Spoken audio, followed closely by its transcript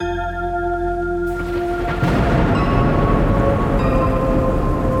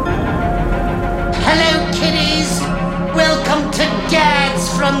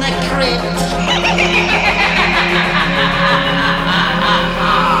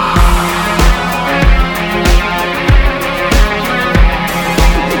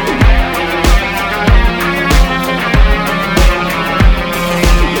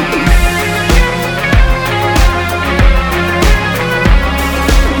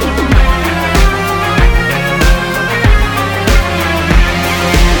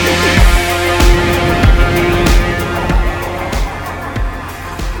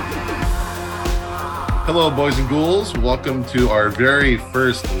Hello, boys and ghouls. Welcome to our very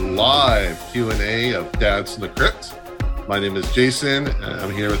first live Q&A of Dads in the Crypt. My name is Jason.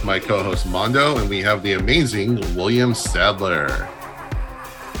 I'm here with my co-host Mondo, and we have the amazing William Sadler.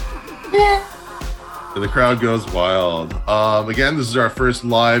 And the crowd goes wild. Again, this is our first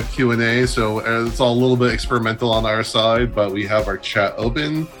live Q&A, so it's all a little bit experimental on our side, but we have our chat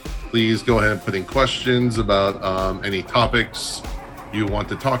open. Please go ahead and put in questions about any topics you want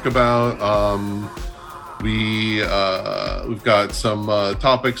to talk about. We've got some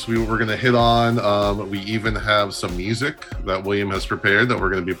topics we're going to hit on. We even have some music that William has prepared that we're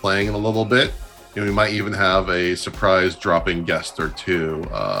going to be playing in a little bit. And we might even have a surprise dropping guest or two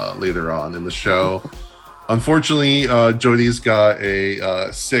later on in the show. Unfortunately, Jody's got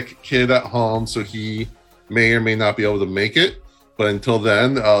a sick kid at home, so he may or may not be able to make it. But until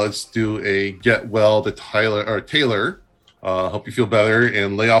then, let's do a get well to Taylor. Hope you feel better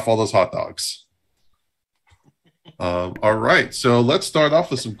and lay off all those hot dogs. All right, so let's start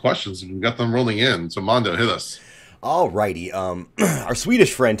off with some questions. We've got them rolling in. So Mondo, hit us. All righty. Our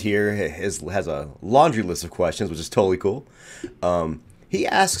Swedish friend here has a laundry list of questions, which is totally cool. He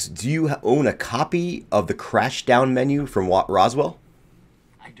asks, do you own a copy of the Crash Down menu from Roswell?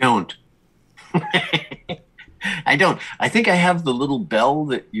 I don't. I don't. I think I have the little bell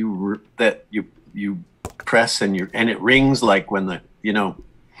that you press and it rings like when the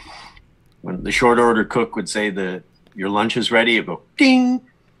short order cook would say your lunch is ready, it go ding.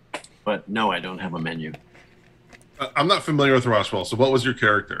 But no, I don't have a menu. I'm not familiar with Roswell, so what was your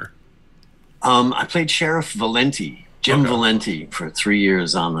character? I played Sheriff Valenti, Jim Valenti, for 3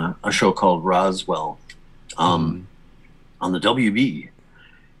 years on a show called Roswell on the WB.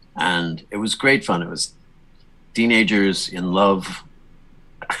 And it was great fun. It was teenagers in love,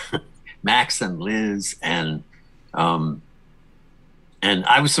 Max and Liz, and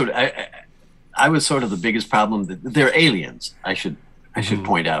I was sort of the biggest problem. They're aliens. I should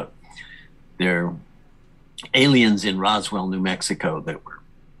point out, they're aliens in Roswell, New Mexico, that were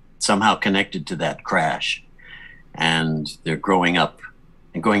somehow connected to that crash, and they're growing up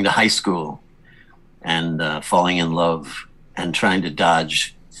and going to high school and falling in love and trying to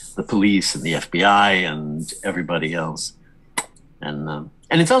dodge the police and the FBI and everybody else. And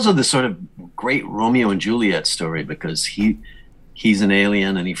it's also this sort of great Romeo and Juliet story, because he's an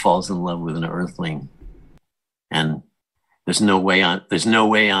alien and he falls in love with an Earthling, and there's no way on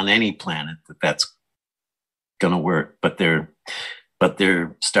any planet that's gonna work. But they're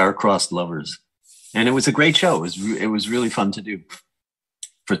star-crossed lovers, and it was a great show. It was really fun to do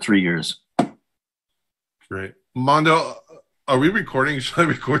for 3 years. Great, Mondo. Are we recording? Should I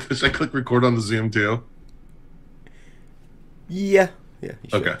record this? Should I click record on the Zoom too? Yeah. You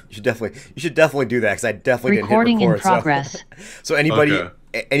should. Okay. You should definitely do that, because I definitely recording didn't hit record. In progress. So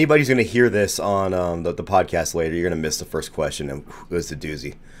anybody's going to hear this on the podcast later, you're going to miss the first question, and it was a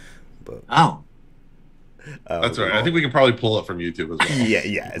doozy. But that's all right. I think we can probably pull it from YouTube as well.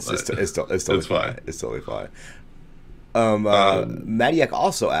 Yeah. It's totally fine. It's totally fine. Madiak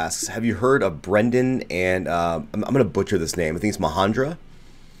also asks, have you heard of Brendan and I'm going to butcher this name. I think it's Mahandra.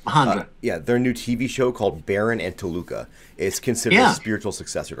 Yeah, their new TV show called Baron and Toluca. It's considered a spiritual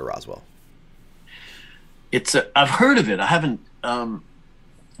successor to Roswell. I've heard of it. I haven't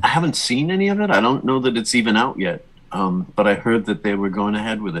seen any of it. I don't know that it's even out yet. But I heard that they were going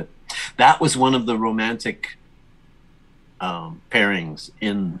ahead with it. That was one of the romantic pairings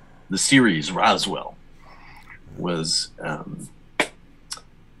in the series Roswell. Was Baron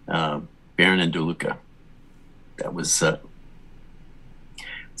and Toluca. That was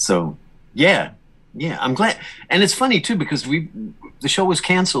so yeah, I'm glad. And it's funny too, because the show was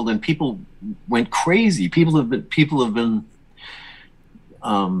canceled and people went crazy. People have been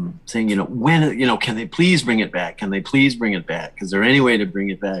saying, when, can they please bring it back? Can they please bring it back? Is there any way to bring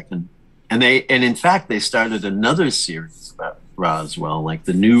it back? And in fact they started another series about Roswell, like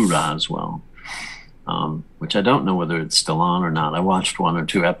the new Roswell, which I don't know whether it's still on or not. I watched 1 or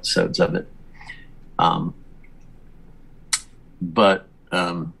 2 episodes of it. But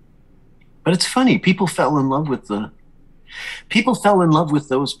it's funny. People fell in love with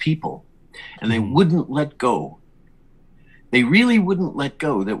those people, and they wouldn't let go. they really wouldn't let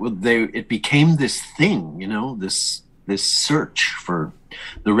go. It became this thing, you know, this search for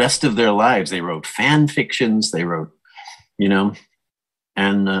the rest of their lives. They wrote fan fictions, they wrote, you know,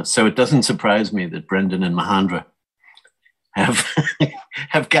 and so it doesn't surprise me that Brendan and Mahendra have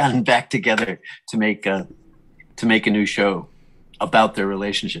have gotten back together to make a new show about their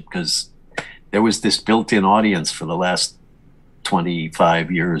relationship, because there was this built-in audience for the last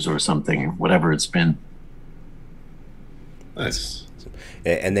 25 years or something, whatever it's been. Nice.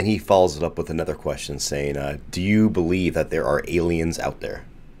 And then he follows it up with another question saying, do you believe that there are aliens out there?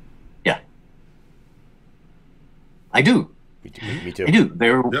 Yeah. I do. Me too. I do.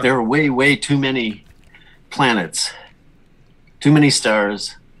 There are way too many planets, too many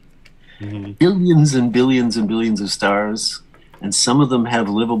stars, billions and billions and billions of stars, and some of them have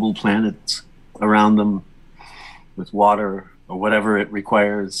livable planets around them with water or whatever it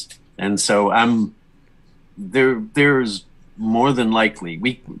requires. And so there's more than likely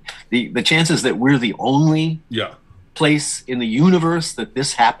the chances that we're the only place in the universe that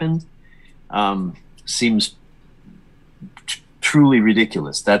this happened seems truly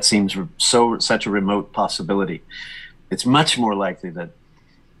ridiculous. That seems such a remote possibility. It's much more likely that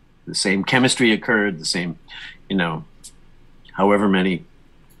the same chemistry occurred, the same, you know, however many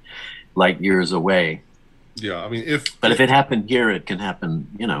light years away. Yeah, I mean, but if it happened here, it can happen,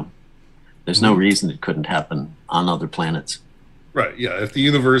 you know, there's no reason it couldn't happen on other planets. Right, yeah. If the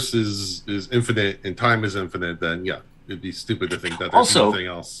universe is infinite and time is infinite, then yeah, it'd be stupid to think that there's nothing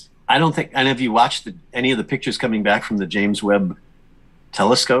else. I don't think, and have you watched any of the pictures coming back from the James Webb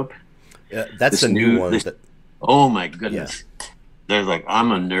telescope? Yeah, that's a new one. Oh my goodness. Yeah. They're like,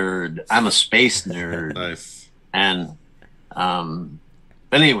 I'm a nerd. I'm a space nerd. Nice. And,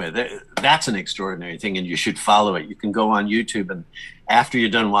 but anyway, that's an extraordinary thing, and you should follow it. You can go on YouTube, and after you're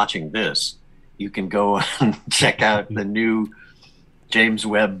done watching this, you can go and check out the new James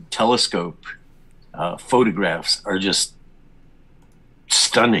Webb telescope. Photographs are just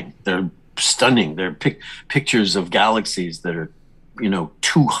stunning. They're stunning. They're pictures of galaxies that are, you know,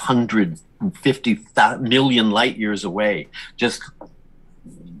 250 million light years away, just,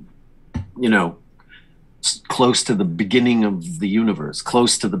 you know, close to the beginning of the universe,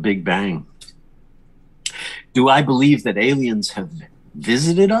 close to the Big Bang. Do I believe that aliens have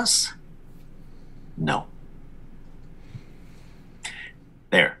visited us? No.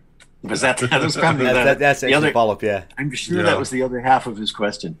 There. Was that was probably that's the other follow-up, yeah. I'm sure that was the other half of his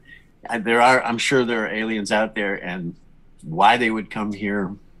question. I'm sure there are aliens out there, and why they would come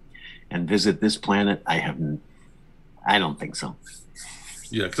here and visit this planet, I don't think so.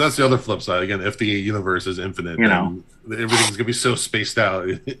 Yeah, because that's the other flip side. Again, if the universe is infinite, you know, everything's gonna be so spaced out.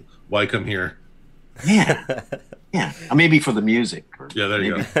 Why come here? Yeah, yeah. Maybe for the music. Yeah, there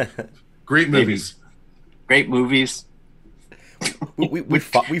you go. Great movies. Great movies. We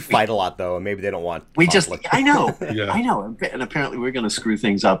fight a lot though, and maybe they don't want. I know, yeah. I know, and apparently we're going to screw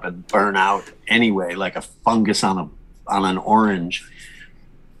things up and burn out anyway, like a fungus on an orange.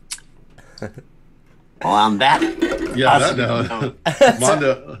 Well, on that. Yeah, that note.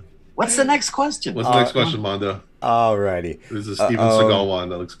 Mondo. What's the next question? What's the next question, Mondo? Alrighty. This is Steven Seagal one.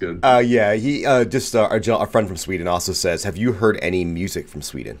 That looks good. Yeah, he just our friend from Sweden also says, have you heard any music from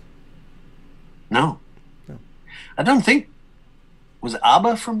Sweden? No. I don't think. Was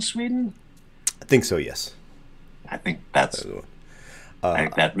ABBA from Sweden? I think so. Yes. I think that's.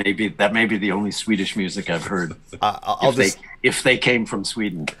 That may be the only Swedish music I've heard. If they came from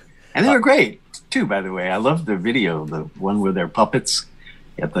Sweden, and they were great too, by the way. I loved their video, the one where they're puppets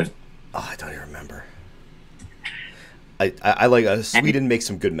at the. Oh, I don't even remember. I like Sweden makes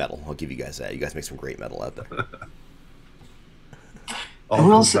some good metal. I'll give you guys that. You guys make some great metal out there.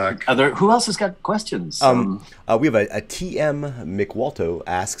 Who else has got questions? We have a TM McWalto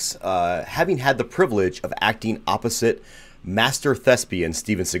asks, having had the privilege of acting opposite master thespian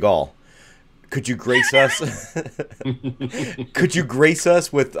Steven Seagal, could you grace us? Could you grace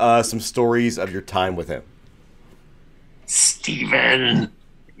us with some stories of your time with him? Steven,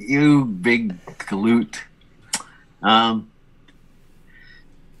 you big galoot.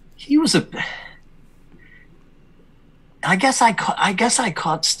 He was a. I guess I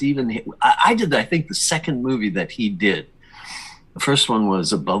caught Steven. I did. I think the second movie that he did. The first one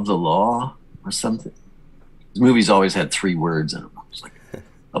was Above the Law or something. His movies always had 3 words in them. It was like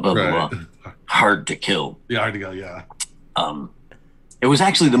Above the Law, Hard to Kill. Yeah, Hard to Kill. Yeah. It was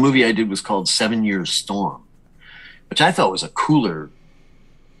actually the movie I did was called 7 Years Storm, which I thought was a cooler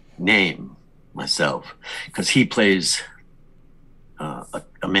name myself, because he plays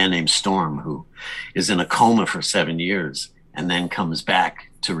a man named Storm who is in a coma for 7 years and then comes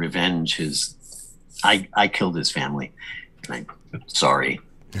back to revenge his. I killed his family. listening. Sorry.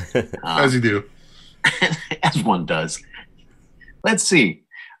 As you do. As one does. Let's see.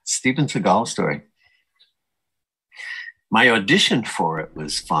 Steven Seagal story. My audition for it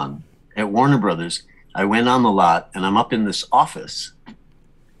was fun. At Warner Brothers, I went on the lot, and I'm up in this office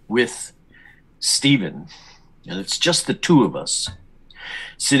with Steven, and it's just the two of us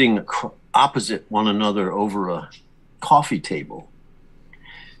sitting opposite one another over a coffee table,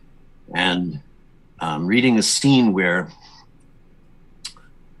 and reading a scene where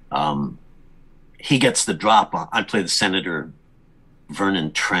he gets the drop on. I play the Senator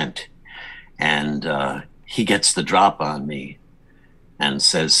Vernon Trent, and he gets the drop on me and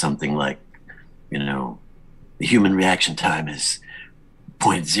says something like, you know, the human reaction time is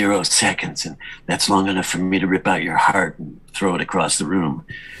 0.0 seconds, and that's long enough for me to rip out your heart and throw it across the room.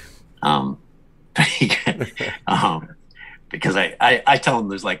 Because I tell him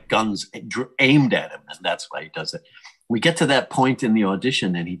there's like guns aimed at him, and that's why he does it. We get to that point in the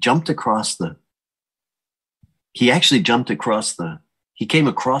audition, and he came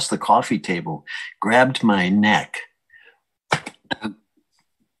across the coffee table, grabbed my neck, and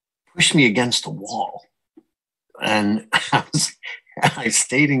pushed me against the wall. And I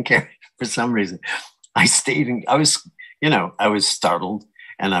stayed in character for some reason. I was startled,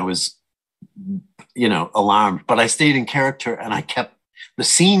 and I was, alarmed, but I stayed in character, and I kept the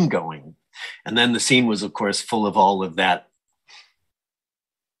scene going. And then the scene was, of course, full of all of that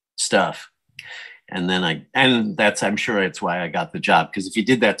stuff. And then I'm sure it's why I got the job. Because if you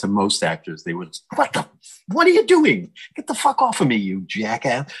did that to most actors, they would, what are you doing? Get the fuck off of me, you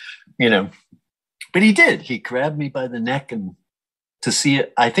jackass. But he did. He grabbed me by the neck, and to see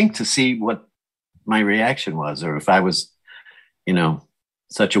what my reaction was, or if I was,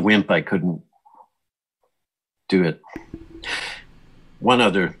 such a wimp, I couldn't do it. One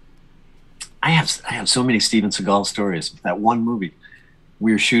other, I have so many Steven Seagal stories. That one movie,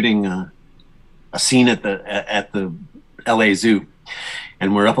 we were shooting a scene at the LA Zoo,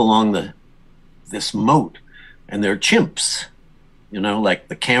 and we're up along this moat, and there are chimps, like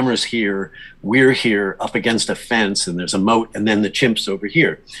the camera's here, we're here up against a fence, and there's a moat, and then the chimps over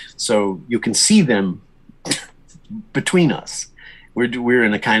here. So you can see them between us. We're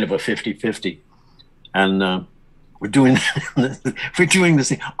in a kind of a 50-50, and we're doing the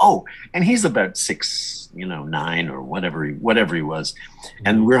scene. Oh, and he's about 6'9" or whatever he was,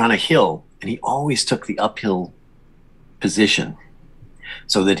 and we're on a hill, and he always took the uphill position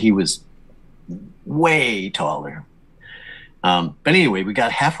so that he was way taller. But anyway, we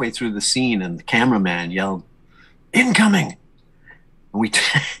got halfway through the scene, and the cameraman yelled, "Incoming!" And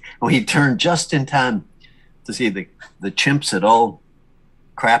we turned just in time to see the chimps had all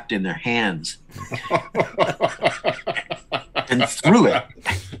crapped in their hands and threw it.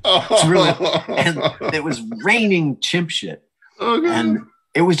 And it was raining chimp shit. Okay. And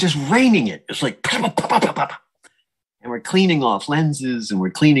it was just raining it. It's like, and we're cleaning off lenses, and we're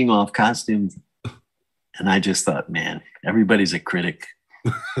cleaning off costumes. And I just thought, man, everybody's a critic.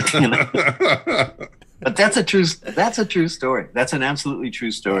 But that's a true story. That's an absolutely true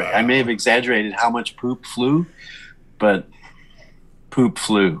story. I may have exaggerated how much poop flew, but poop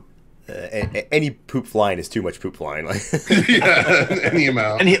flew. Any poop flying is too much poop flying. Yeah, any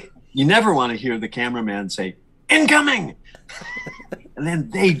amount. And you never want to hear the cameraman say, "Incoming!" And then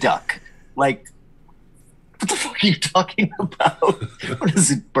they duck. Like, what the fuck are you talking about? What is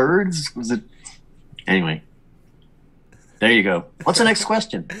it, birds? Was it? Anyway. There you go. What's the next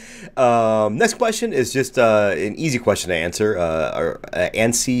question? Next question is just an easy question to answer.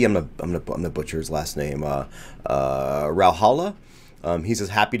 Ansi, I'm gonna butcher his last name. Rauhala. He says,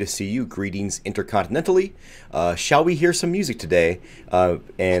 "Happy to see you. Greetings intercontinentally. Shall we hear some music today?"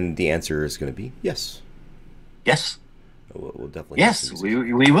 And the answer is going to be yes. Yes. We'll definitely. Yes,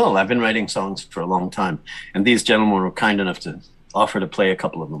 we will. I've been writing songs for a long time, and these gentlemen were kind enough to offer to play a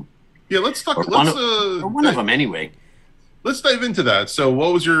couple of them. Yeah, let's talk. One of them anyway. Let's dive into that. So,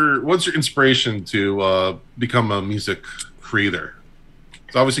 what's your inspiration to become a music creator?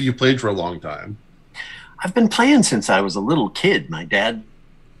 So, obviously, you played for a long time. I've been playing since I was a little kid. My dad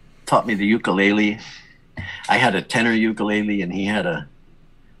taught me the ukulele. I had a tenor ukulele, and I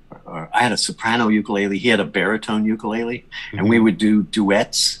had a soprano ukulele. He had a baritone ukulele, and we would do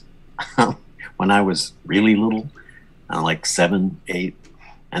duets when I was really little, like 7, 8.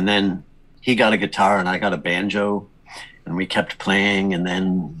 And then he got a guitar, and I got a banjo. And we kept playing, and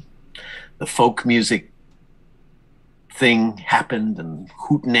then the folk music thing happened, and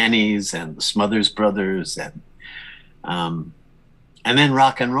Hootenannies and the Smothers Brothers, and then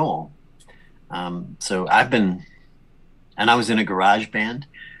rock and roll. So and I was in a garage band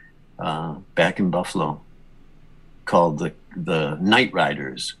back in Buffalo. called the Night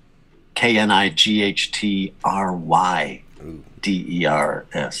Riders,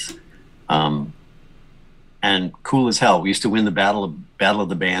 KNIGHTRYDERS. And cool as hell. We used to win the battle of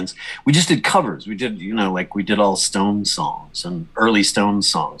the bands. We just did covers. We did, like we did all Stones songs and early Stones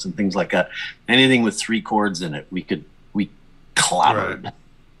songs and things like that. Anything with 3 chords in it, we clobbered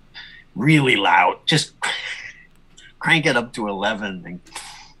really loud. Just crank it up to 11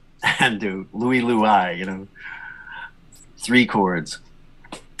 and do Louie Louie, 3 chords.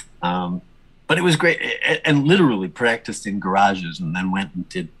 But it was great, and literally practiced in garages, and then went and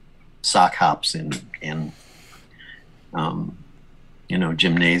did sock hops in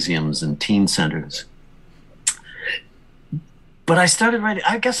gymnasiums and teen centers. But I started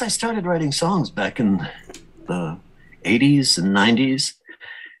writing songs back in the 80s and 90s,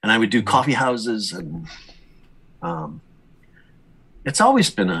 and I would do coffee houses, and it's always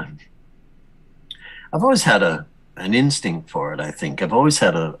been I've always had an instinct for it. I think I've always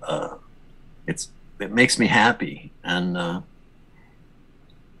had it makes me happy, and I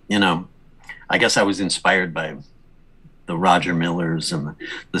guess I was inspired by the Roger Millers and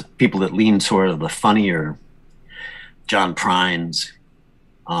the people that lean toward the funnier John Prines.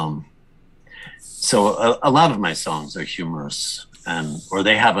 So a lot of my songs are humorous, or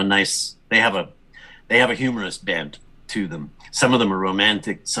they have a humorous bent to them. Some of them are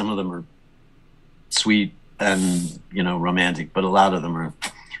romantic, some of them are sweet and romantic, but a lot of them are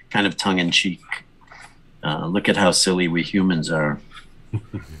kind of tongue-in-cheek. Look at how silly we humans are.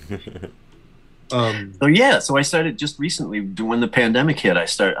 So I started just recently, when the pandemic hit,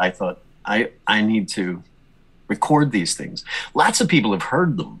 I thought I need to record these things. Lots of people have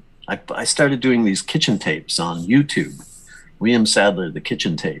heard them. I started doing these kitchen tapes on YouTube, William Sadler, the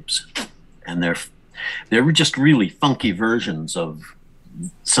kitchen tapes, and they're just really funky versions of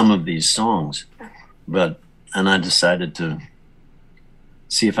some of these songs. And I decided to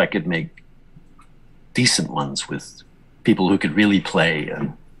see if I could make decent ones with people who could really play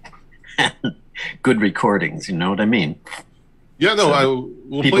and good recordings. You know what I mean? Yeah, no,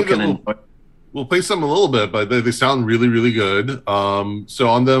 we'll play some a little bit, but they sound really, really good. So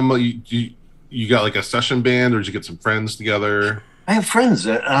on them, you got like a session band, or did you get some friends together? I have friends.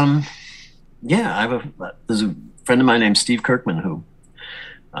 There's a friend of mine named Steve Kirkman who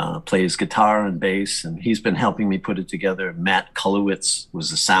plays guitar and bass, and he's been helping me put it together. Matt Kulowitz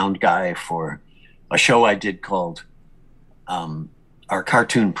was the sound guy for a show I did called Our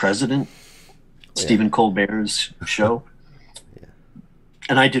Cartoon President, Stephen Colbert's show. Yeah.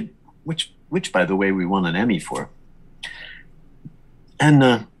 And I did, which by the way, we won an Emmy for.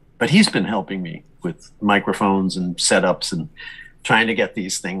 And but he's been helping me with microphones and setups and trying to get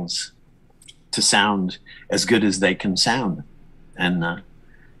these things to sound as good as they can sound. And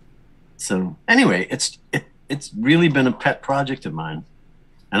so anyway, it's really been a pet project of mine.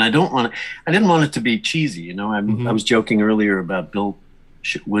 And I didn't want it to be cheesy. I was joking earlier about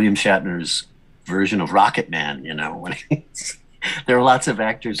William Shatner's version of Rocket Man, when there are lots of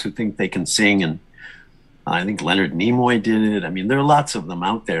actors who think they can sing, and I think Leonard Nimoy did it. I mean, there are lots of them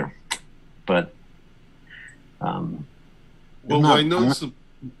out there, but I don't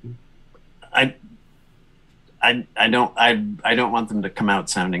want them to come out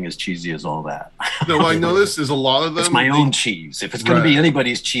sounding as cheesy as all that. No, I noticed is a lot of them. It's my own cheese. If it's going to be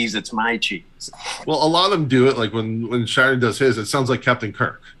anybody's cheese, it's my cheese. Well, a lot of them do it. Like when Shatner does his, it sounds like Captain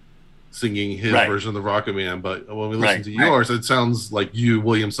Kirk singing his version of the Rocket Man. But when we listen to yours, it sounds like you,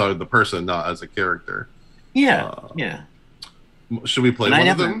 William, saw the person, not as a character. Yeah, yeah. Should we play one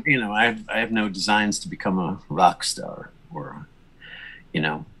of them? I have no designs to become a rock star, or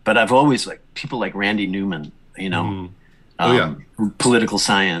but I've always people like Randy Newman. Political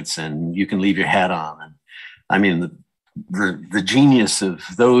Science and You Can Leave Your Hat On. And I mean, the genius of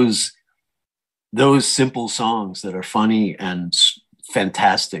those simple songs that are funny and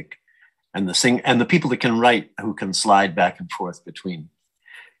fantastic, and the people that can write, who can slide back and forth between,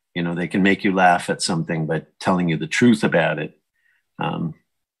 they can make you laugh at something by telling you the truth about it.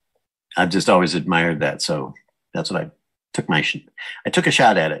 I've just always admired that. So that's what I took a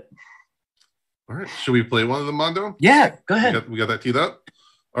shot at it. All right. Should we play one of them, Mondo? Yeah, go ahead. We got that teed up?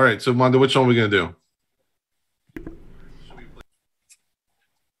 All right. So, Mondo, which one are we going to do?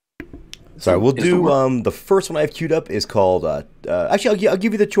 Sorry, we'll do the first one I have queued up is called, actually, I'll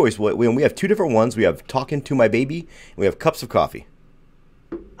give you the choice. We have 2 different ones. We have Talking to My Baby, and we have Cups of Coffee.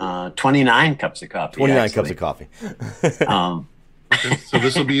 29 cups of coffee. 29 cups of coffee. Okay, so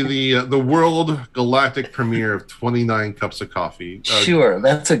this will be the world galactic premiere of 29 Cups of Coffee. Sure,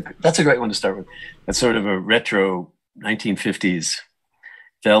 that's a great one to start with. That's sort of a retro 1950s.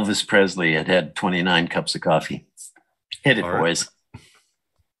 Elvis Presley had 29 cups of coffee. Hit it, All right. boys.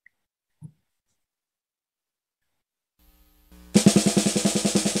 It's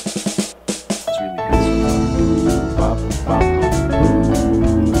really good.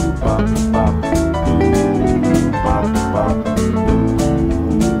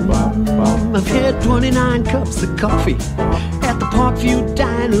 I've had 29 cups of coffee at the Parkview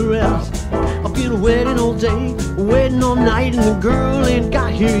Diner. I've been waiting all day, waiting all night, and the girl ain't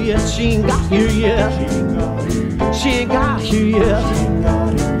got here yet. She ain't got here yet. She ain't got here yet.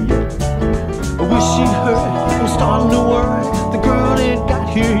 I wish she'd heard. I'm starting to worry. The girl ain't got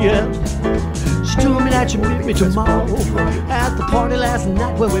here yet. She told me that she'd meet me tomorrow at the party last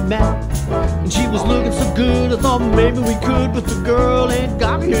night where we met. And she was looking so good, I thought maybe we could, but the girl ain't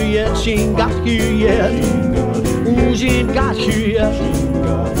got here yet. She ain't got here yet. Ooh, she ain't got here yet.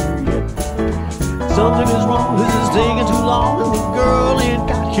 Something is wrong, this is taking too long, and the girl ain't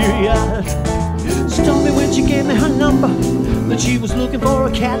got here yet. She told me when she gave me her number that she was looking for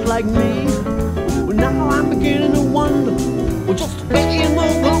a cat like me. Well, now I'm beginning to wonder, well, just where in the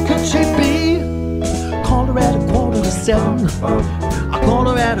world could she be? Called her at 6:45. I called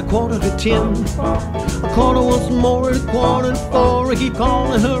her at 9:45. I called her once more at 3:45. I keep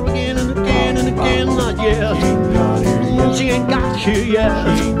calling her again and again and again, not yet. She ain't got here yet.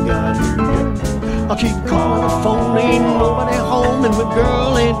 I keep calling the phone, ain't nobody home, and the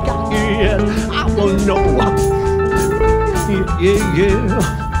girl ain't got here yet. I wanna know. Yeah.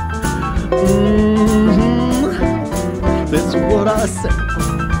 That's what I said.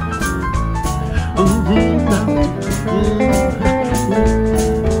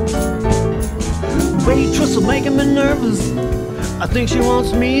 Waitress is making me nervous. I think she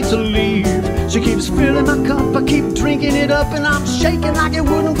wants me to leave. She keeps filling my cup, I keep drinking it up, and I'm shaking like you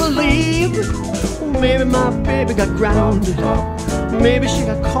wouldn't believe. Maybe my baby got grounded. Maybe she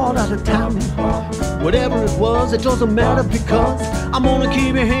got caught out of town. Whatever it was, it doesn't matter because I'm gonna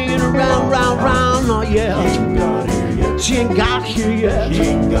keep it hanging around, round. Oh yeah, she ain't got here yet.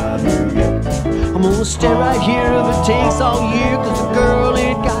 I'm gonna stay right here if it takes all year, cause the girl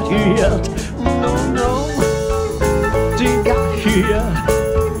ain't got here yet. No, she ain't got here yet.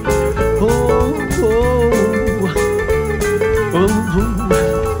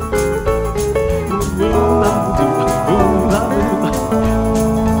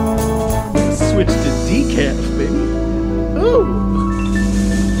 Switch to decaf, baby. Ooh.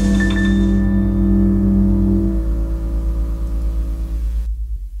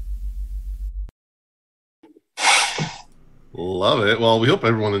 Love it. Well, we hope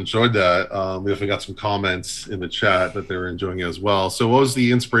everyone enjoyed that. We definitely got some comments in the chat that they were enjoying it as well. So what was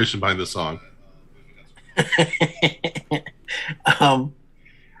the inspiration behind this song? I'm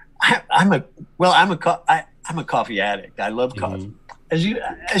a coffee addict. I love coffee, as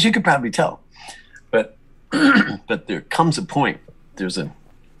you could probably tell. But but there comes a point.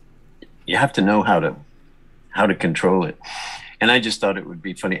 You have to know how to control it. And I just thought it would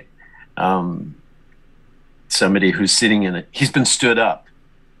be funny. Somebody who's sitting in it. He's been stood up.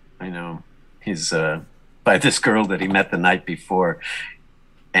 I know. He's by this girl that he met the night before,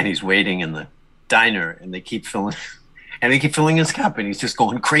 and he's waiting in the diner, and they keep filling his cup, and he's just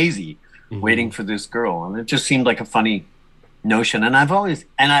going crazy, waiting for this girl. And it just seemed like a funny notion. And I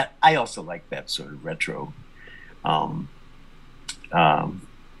also like that sort of retro,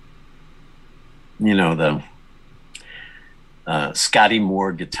 the Scotty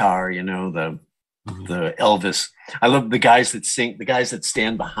Moore guitar, the Elvis. I love the guys that sing, the guys that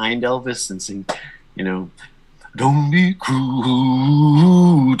stand behind Elvis and sing, don't be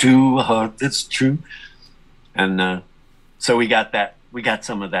cruel to a heart that's true. And so we got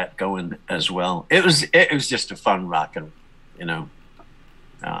some of that going as well. It was just a fun rockin',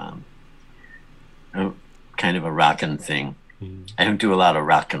 kind of a rockin' thing. I don't do a lot of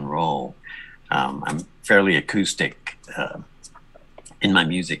rock and roll. I'm fairly acoustic in my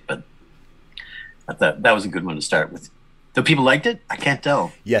music, but I thought that was a good one to start with. So people liked it? I can't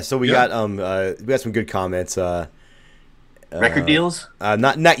tell. Yeah, so we got some good comments. Record deals?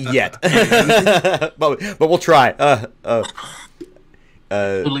 Not yet, but we'll try.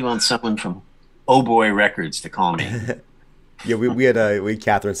 Totally want someone from Oh Boy Records to call me. Yeah, we had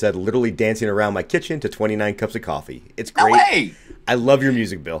Catherine said, literally dancing around my kitchen to 29 cups of coffee. It's great. No way! I love your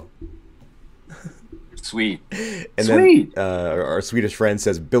music, Bill. Sweet. And Sweet. Then our Swedish friend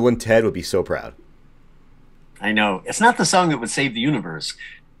says, Bill and Ted would be so proud. I know. It's not the song that would save the universe,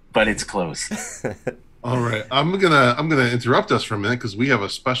 but it's close. All right. I'm gonna interrupt us for a minute because we have a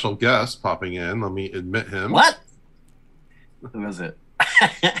special guest popping in. Let me admit him. What? Who is it?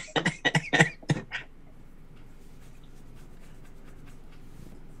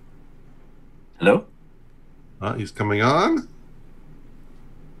 He's he's coming on.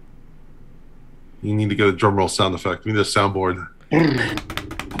 You need to get a drum roll sound effect. We need a soundboard.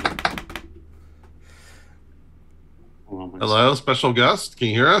 Hello, special guest. Can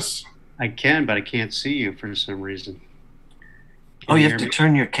you hear us? I can, but I can't see you for some reason. Oh, you have to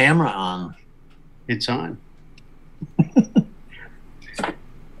turn your camera on. It's on.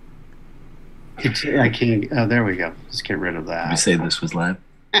 I can't. Oh, there we go. Let's get rid of that. Did you say this was live?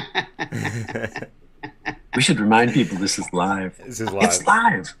 We should remind people this is live. This is live. It's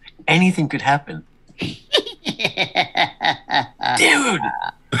live. Anything could happen. Dude.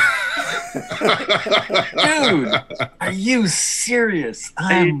 Dude, are you serious?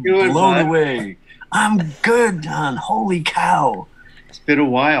 I'm blown away. I'm good, Don. Holy cow. It's been a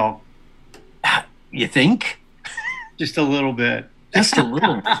while. You think? Just a little bit. Just a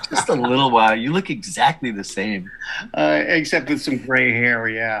little while. You look exactly the same. Except with some gray hair,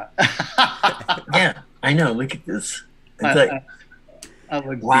 yeah. Yeah, I know. Look at this. It's I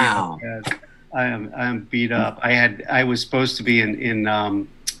look wow. Beat up. I'm beat up. I was supposed to be in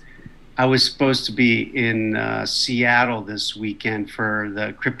Seattle this weekend for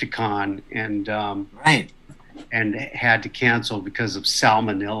the Crypticon, and right. And had to cancel because of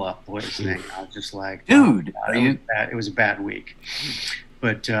salmonella poisoning. I was just like, dude, it was a bad week.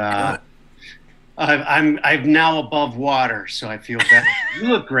 But I'm now above water, so I feel better. You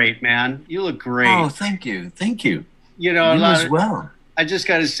look great, man. You look great. Oh, thank you. You know, you as well. I just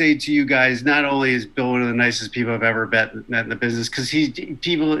got to say to you guys, not only is Bill one of the nicest people I've ever met in the business, because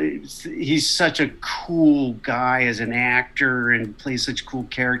he's such a cool guy as an actor and plays such cool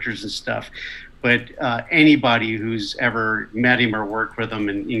characters and stuff. But anybody who's ever met him or worked with him,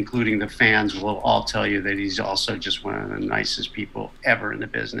 and including the fans, will all tell you that he's also just one of the nicest people ever in the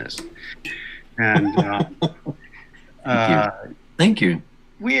business. And thank you.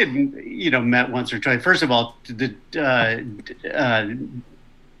 We had, met once or twice. First of all, the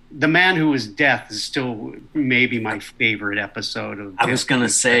Man Who Was Death is still maybe my favorite episode of. I was going to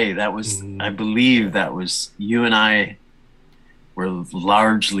say that was. I believe that was you and I were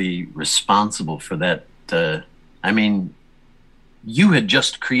largely responsible for that. I mean, you had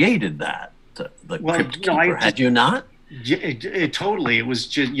just created that. Crypt Keeper, had you not? Totally. It was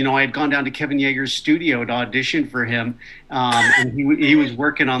just, I had gone down to Kevin Yeager's studio to audition for him, and he was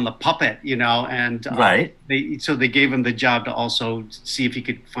working on the puppet, and right. So they gave him the job to also see if he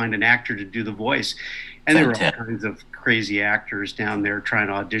could find an actor to do the voice. And there were all kinds of crazy actors down there trying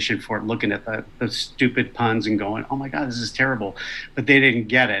to audition for it, looking at the stupid puns and going, "Oh my God, this is terrible," but they didn't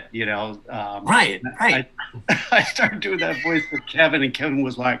get it, Right. I started doing that voice for Kevin, and Kevin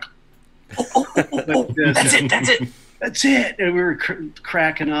was like, "That's it." That's it. And we were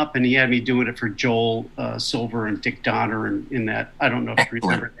cracking up, and he had me doing it for Joel Silver and Dick Donner, and in that, I don't know if you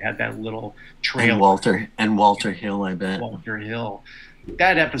remember, they had that little trailer. And Walter Hill, I bet. Walter Hill.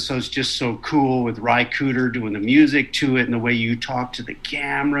 That episode's just so cool with Ry Cooder doing the music to it and the way you talk to the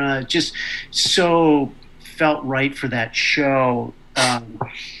camera. Just so felt right for that show.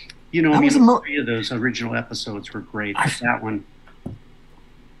 Three of those original episodes were great. That one.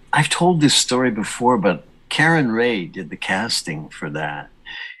 I've told this story before, but Karen Ray did the casting for that.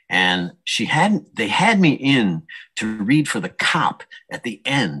 And they had me in to read for the cop at the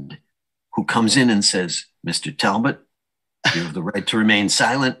end, who comes in and says, "Mr. Talbot, you have the right to remain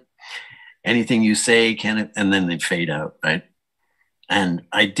silent. Anything you say and then they fade out, right?" And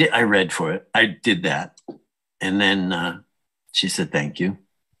I read for it. I did that. And then she said, "Thank you."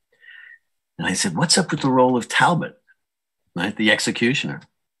 And I said, "What's up with the role of Talbot, right? The executioner?"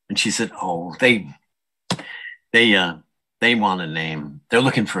 And she said, "Oh, they want a name. They're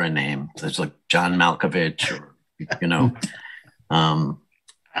looking for a name. There's like John Malkovich or,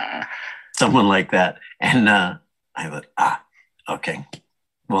 someone like that." And I thought, okay,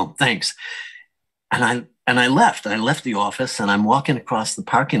 well, thanks. And I left. I left the office, and I'm walking across the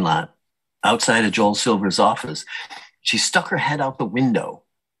parking lot outside of Joel Silver's office. She stuck her head out the window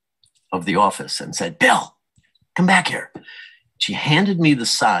of the office and said, "Bill, come back here." She handed me the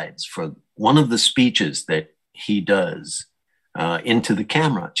sides for one of the speeches that he does into the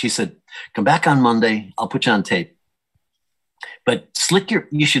camera. She said, "Come back on Monday. I'll put you on tape. But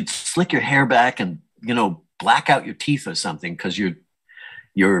you should slick your hair back and, black out your teeth or something, because you're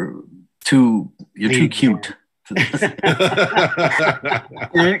too cute for this."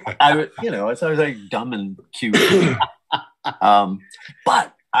 I was like dumb and cute.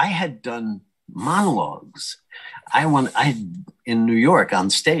 But I had done monologues. In New York on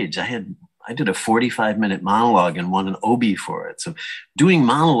stage, I did a 45-minute monologue and won an Obie for it. So doing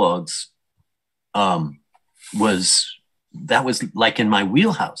monologues was like in my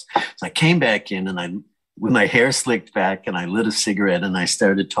wheelhouse. So I came back in and with my hair slicked back, and I lit a cigarette, and I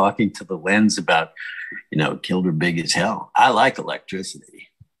started talking to the lens about, killed her big as hell. I like electricity.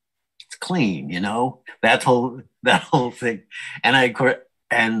 It's clean, that whole thing. And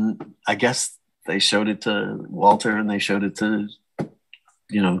I guess they showed it to Walter, and they showed it to,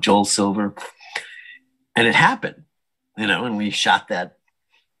 Joel Silver, and it happened, and we shot that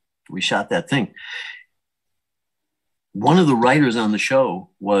thing. One of the writers on the show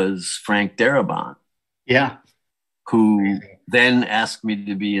was Frank Darabont. Yeah. Who then asked me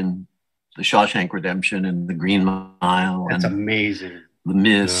to be in The Shawshank Redemption and The Green Mile. That's and amazing. The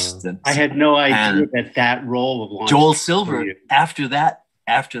Mist. Yeah. I had no idea that role of Joel Silver, after that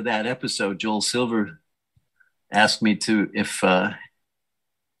episode, Joel Silver asked me if I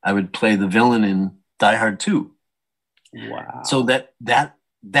would play the villain in Die Hard 2. Wow. So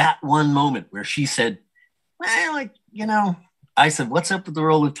that one moment where she said, I said, what's up with the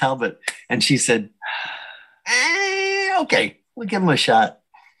role of Talbot? And she said, okay, we'll give him a shot.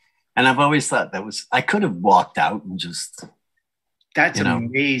 And I've always thought I could have walked out and just. That's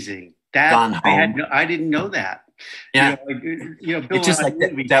amazing. Gone home. I didn't know that. Yeah. Bill, it's just like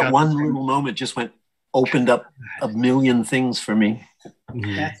that one little moment just opened up a million things for me.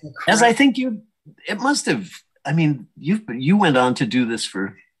 That's as I think it must have, you went on to do this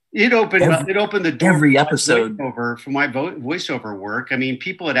for. It opened the door every episode for my voiceover work.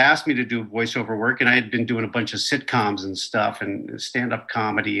 People had asked me to do voiceover work, and I had been doing a bunch of sitcoms and stuff and stand-up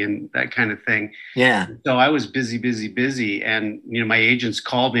comedy and that kind of thing. Yeah. So I was busy. And, my agents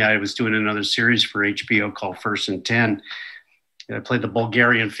called me. I was doing another series for HBO called First and 10. And I played the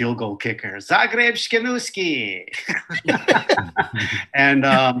Bulgarian field goal kicker, Zagreb Shkenuski.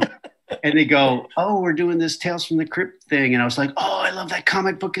 And they go, oh, we're doing this Tales from the Crypt thing. And I was like, oh, I love that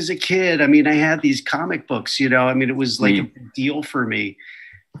comic book as a kid. I had these comic books, it was like a big deal for me.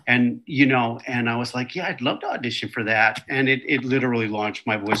 And, and I was like, yeah, I'd love to audition for that. And it literally launched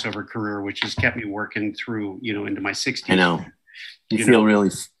my voiceover career, which has kept me working through, into my 60s. I know. You really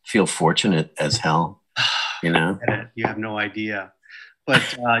feel fortunate as hell, You have no idea.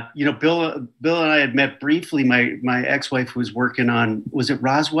 But, Bill and I had met briefly. My ex-wife was working on, was it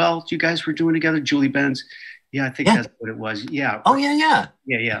Roswell? You guys were doing together, Julie Benz? Yeah, I think that's what it was. Yeah. Oh, yeah.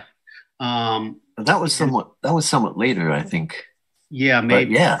 Yeah. That was somewhat later, I think. Yeah,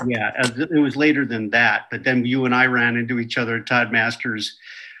 maybe. But yeah. It was later than that. But then you and I ran into each other at Todd Masters,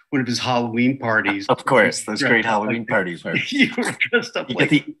 one of his Halloween parties. Of course, those great Halloween parties. Where you were dressed up get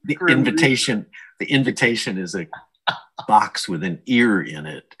the invitation. The invitation is a box with an ear in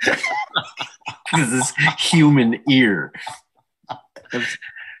it. This human ear.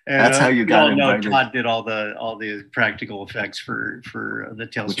 That's how you got invited. Todd did all the practical effects for the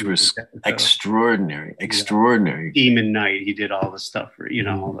Tales, which was extraordinary. Demon Knight, he did all the stuff for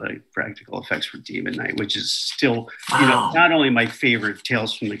all the practical effects for Demon Knight, which is still not only my favorite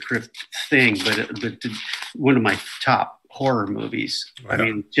Tales from the Crypt thing, but one of my top horror movies.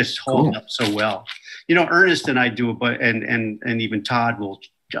 Right. Just hold up so well. Ernest and I do and even Todd will.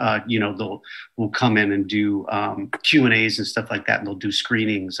 We'll come in and do Q&As and stuff like that, and they'll do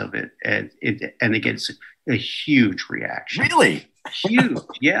screenings of it, and it gets a huge reaction. Really? Huge.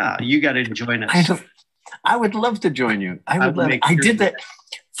 Yeah, you got to join us. I would love to join you. I did that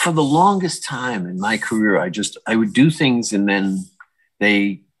for the longest time in my career. I would do things, and then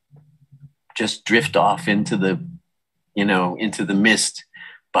they just drift off into the mist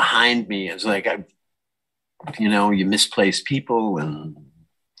behind me. It was like you misplace people, and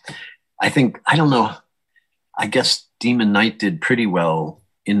I guess Demon Knight did pretty well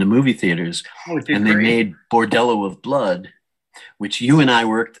in the movie theaters. And they made Bordello of Blood, which you and I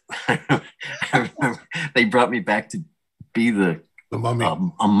worked. I remember they brought me back to be the mummy.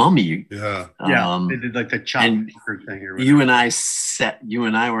 A mummy. Yeah. They did like the chopping thing. Or you and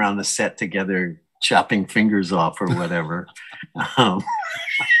I were on the set together, chopping fingers off or whatever.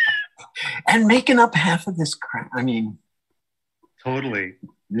 And making up half of this crap. Totally.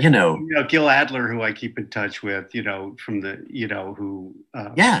 Gil Adler, who I keep in touch with, from the, who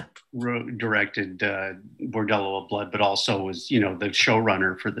directed Bordello of Blood, but also was, the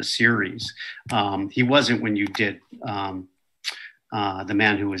showrunner for the series. He wasn't when you did The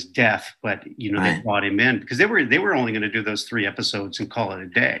Man Who Was Deaf, but they brought him in because they were only going to do those 3 episodes and call it a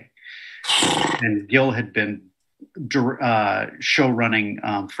day. And Gil had been show running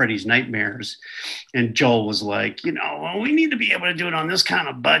Freddy's Nightmares, and Joel was like, we need to be able to do it on this kind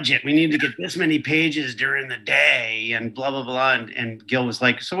of budget. We need to get this many pages during the day, and blah blah blah. And Gil was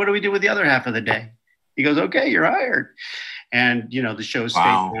like, so what do we do with the other half of the day? He goes, okay, you're hired. And the show stayed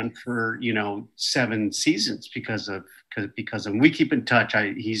Wow. on for 7 seasons because of we keep in touch.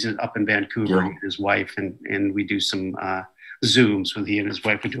 He's up in Vancouver Yeah. with his wife, and we do some Zooms with he and his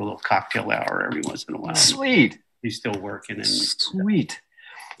wife. We do a little cocktail hour every once in a while. Sweet. He's still working, and Sweet.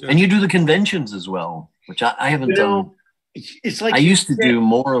 Yeah. And you do the conventions as well, which I haven't done. it's like I used to do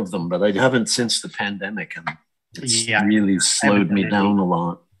more of them, but I haven't since the pandemic, and it's Yeah. really slowed done me any. down a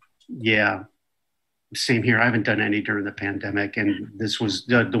lot. Yeah, same here. I haven't done any during the pandemic, and this was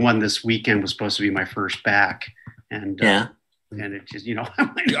the one this weekend was supposed to be my first back, and Yeah, and it just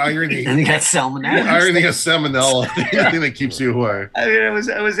The irony. and you got The salmonella. irony of salmonella, the thing that keeps you away. I mean, I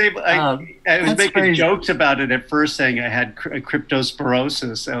was able. I was That's making crazy. jokes about it at first, saying I had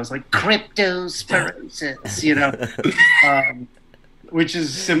cryptosporosis. I was like cryptosporosis, which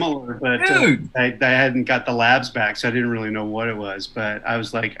is similar, but Dude. I hadn't got the labs back, so I didn't really know what it was. But I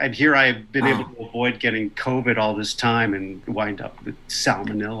was like, I've been able to avoid getting COVID all this time and wind up with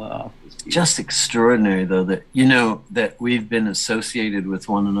salmonella off. Just extraordinary, though, that that we've been associated with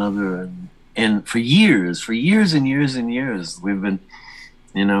one another, and for years and years and years, we've been,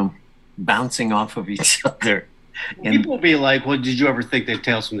 bouncing off of each other. And People will be like, well, did you ever think that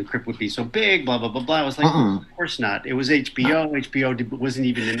Tales from the Crypt would be so big? Blah, blah, blah, blah. I was like, Uh-uh. of course not. It was HBO. HBO wasn't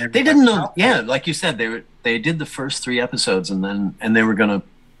even in there. they didn't know. Yeah, like you said, they did the first 3 episodes, and they were gonna.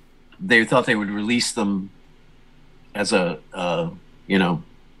 They thought they would release them as a,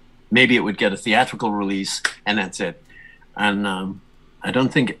 maybe it would get a theatrical release, and that's it. And I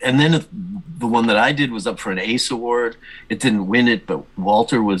don't think. And then the one that I did was up for an ACE award. It didn't win it, but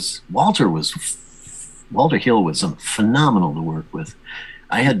Walter Hill was phenomenal to work with.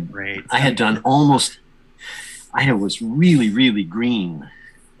 I had Great. done almost. I was really, really green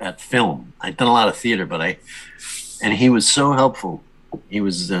at film. I'd done a lot of theater, and he was so helpful. He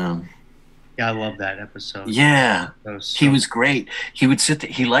was, Yeah, I love that episode. yeah, That was he so- was great. He would sit there.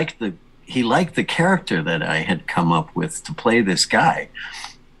 He liked the character that I had come up with to play this guy,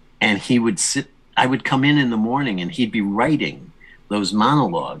 and he would sit. I would come in the morning, and he'd be writing those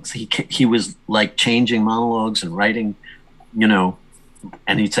monologues. He was like changing monologues and writing,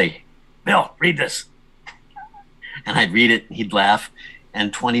 and he'd say, "Bill, read this," and I'd read it. And he'd laugh,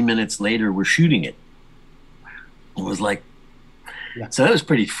 and 20 minutes later, we're shooting it. It was like, Yeah. so it was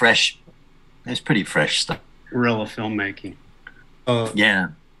pretty fresh. It was pretty fresh stuff. guerrilla filmmaking. Yeah.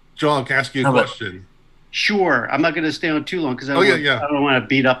 John, can I ask you a How about- question? Sure, I'm not going to stay on too long because I, Oh, yeah. I don't want to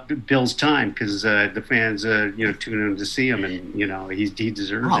beat up Bill's time because the fans, tune in to see him, and he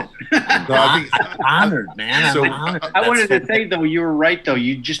deserves Oh, it. I think- I'm honored, man. So, I'm honored. I wanted to That's say though, you were right though.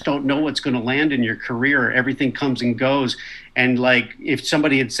 You just don't know what's going to land in your career. Everything comes and goes. And like, if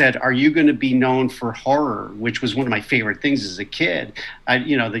somebody had said, "Are you going to be known for horror?" which was one of my favorite things as a kid,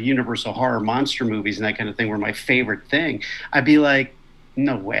 the Universal horror monster movies and that kind of thing were my favorite thing. I'd be like,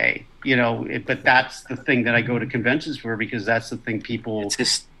 no way, But that's the thing that I go to conventions for because that's the thing people. It's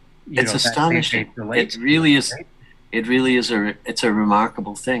just, you it's know, that astonishing. they relate It to, really is. right? It really is it's a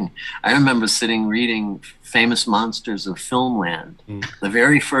remarkable thing. I remember reading Famous Monsters of Filmland, the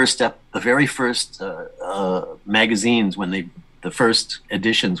very first magazines the first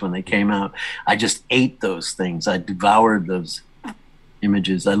editions when they came out. I just ate those things. I devoured those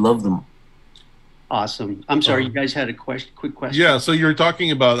images. I love them. Awesome. I'm sorry, you guys had a quick question. Yeah, so you were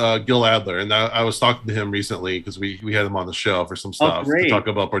talking about Gil Adler, and I was talking to him recently because we had him on the show for some stuff to great. talk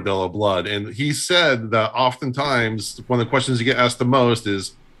about Bordello Blood, and he said that oftentimes one of the questions you get asked the most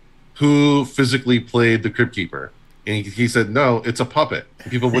is, who physically played the Crypt Keeper? And he said, no, it's a puppet.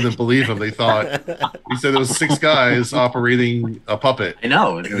 People wouldn't believe him. They thought, he said it was 6 guys operating a puppet. I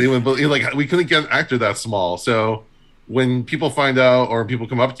know. They would believe, like, we couldn't get an actor that small. So when people find out or people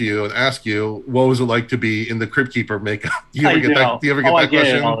come up to you and ask you, what was it like to be in the Crypt Keeper makeup? Do you ever get that? Do you ever get I that get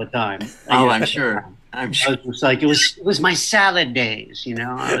question? it all the time. Oh, I'm sure. I'm sure. It was like it was my salad days,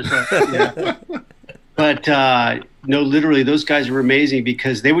 I was like, But no, literally, those guys were amazing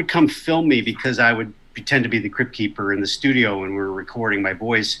because they would come film me because I would pretend to be the Crypt Keeper in the studio when we were recording my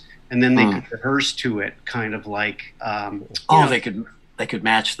voice, and then they could rehearse to it, kind of like. They could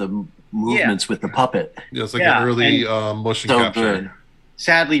match the movements with the puppet. Yeah, it's like an early motion So capture. good.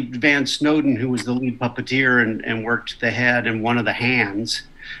 Sadly, Van Snowden, who was the lead puppeteer and worked the head and one of the hands,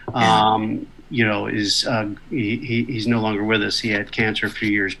 is he's no longer with us. He had cancer a few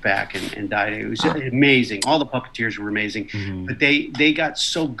years back and died. It was amazing. All the puppeteers were amazing, but they got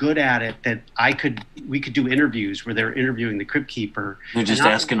so good at it that we could do interviews where they're interviewing the Crypt Keeper. They're just and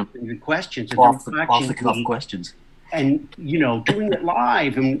I'm asking them the questions and off they're the cuff watching questions. and doing it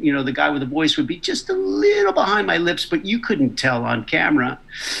live, and the guy with the voice would be just a little behind my lips, but you couldn't tell on camera.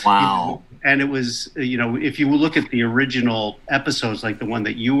 Wow. And it was, if you look at the original episodes, like the one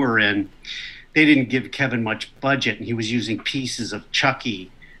that you were in, they didn't give Kevin much budget, and he was using pieces of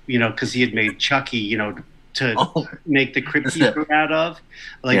Chucky, because he had made Chucky, to make the Crypt Keeper out of,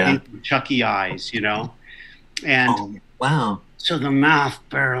 like these Chucky eyes, and wow. So the mouth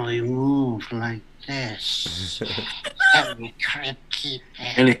barely moved like this. Every Crypt Keeper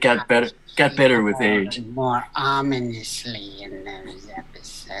And it got better with age. more ominously in those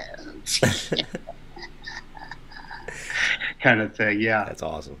episodes. kind of thing, yeah. That's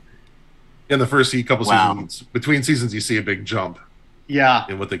awesome. In the first couple Wow. seasons, between seasons, you see a big jump Yeah,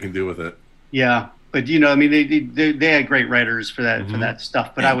 in what they can do with it. yeah. But they had great writers for that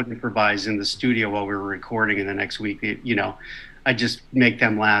stuff. But I would improvise in the studio while we were recording, and the next week, I just make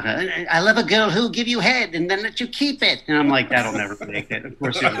them laugh. I love a girl who'll give you head and then let you keep it. And I'm like, that'll never make it. Of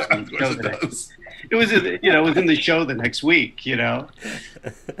course, it was in the show the next. It was in the show the next week.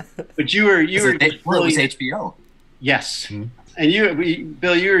 But you were It was HBO. yes. And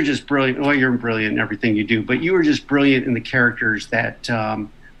Bill, you were just brilliant. Well, you're brilliant in everything you do, but you were just brilliant in the characters that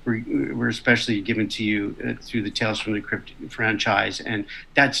were especially given to you through the Tales from the Crypt franchise. And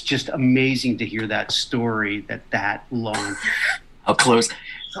that's just amazing to hear that story that long. How close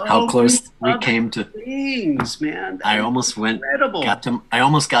we came to Things, man. I almost incredible. I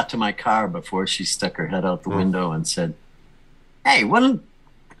almost got to my car before she stuck her head out the window and said, "Hey, why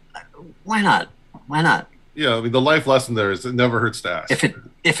not? Why not? Yeah, I mean, the life lesson there is it never hurts to ask.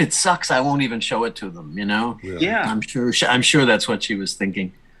 If it sucks, I won't even show it to them, Yeah. I'm sure that's what she was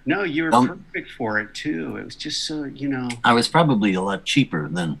thinking. No, you were perfect for it too. It was just so, I was probably a lot cheaper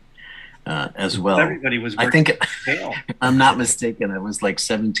than as well. Everybody was. I think, scale. if I'm not mistaken, it was like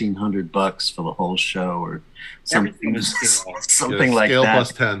 $1,700 for the whole show, or something, Everything was scale. something like scale that.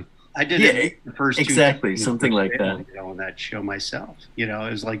 plus 10. I did it the first two exactly, seasons something like scale, that. on that show myself. It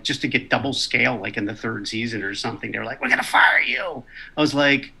was like just to get double scale, like in the third season or something. They were like, "We're gonna fire you." I was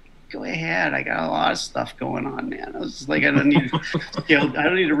like, "Go ahead, I got a lot of stuff going on, man." I was just like, I don't need scale. I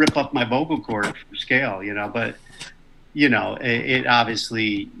don't need to rip up my vocal cord for scale, But it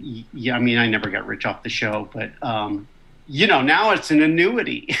obviously. Yeah, I mean, I never got rich off the show, but now it's an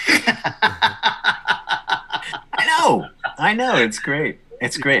annuity. I know, it's great.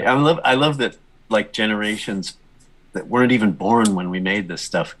 It's great. I love that, like, generations that weren't even born when we made this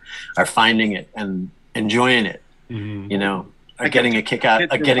stuff are finding it and enjoying it. Are getting a kick out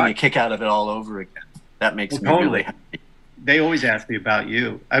of it all over again. That makes me really happy. They always ask me about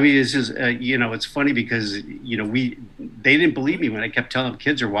you. I mean, it's just it's funny because they didn't believe me when I kept telling them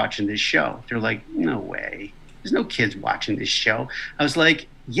kids are watching this show. They're like, "No way, there's no kids watching this show." I was like,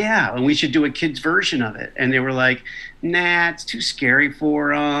 "Yeah, and we should do a kids version of it." And they were like, "Nah, it's too scary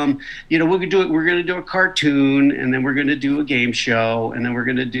for them. We're gonna do a cartoon, and then we're gonna do a game show, and then we're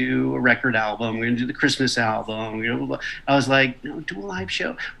gonna do a record album. We're gonna do the Christmas album." I was like, "No, do a live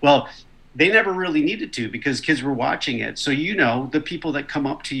show." Well, they never really needed to because kids were watching it. So the people that come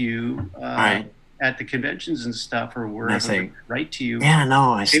up to you Right. at the conventions and stuff, or wherever they write to you. Yeah,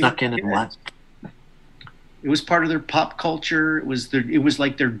 no, I snuck in and watched. It was part of their pop culture. It was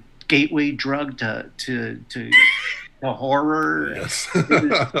like their gateway drug to horror. Yes.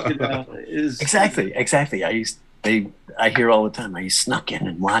 Exactly. I hear all the time. I snuck in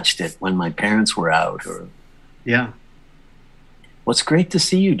and watched it when my parents were out. Or Yeah. What's great to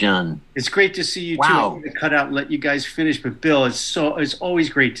see you, John. It's great to see you too. Wow. I'm going to cut out and let you guys finish. But Bill, it's always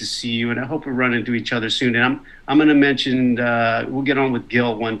great to see you, and I hope we run into each other soon. And I'm going to mention we'll get on with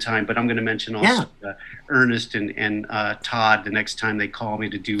Gil one time, but I'm going to mention also Ernest and Todd the next time they call me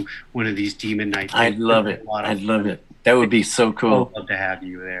to do one of these demon nights. I'd love it. That would be so cool. I'd love to have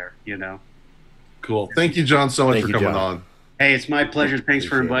you there. Cool. Thank you, John, so much Thank for you, coming John. on. Hey, it's my pleasure. Thanks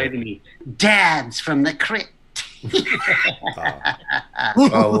for Appreciate inviting me. Dads from the Crypt. I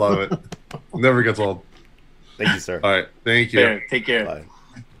love it. Never gets old. Thank you, sir. All right. Thank you. There, take care. Bye.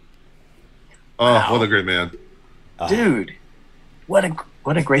 Oh, what a great man. Dude, what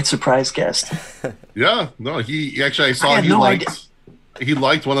a great surprise guest. Yeah. No, he actually, I saw had he no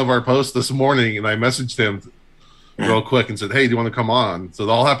liked one of our posts this morning, and I messaged him real quick and said, "Hey, do you want to come on?" So it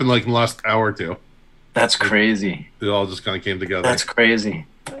all happened like in the last hour or two. That's crazy. It all just kind of came together. That's crazy.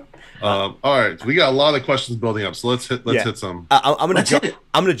 All right, so we got a lot of questions building up, so let's hit some. I'm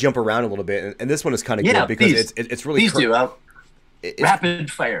gonna jump around a little bit, and this one is kind of good because it's really please do. Rapid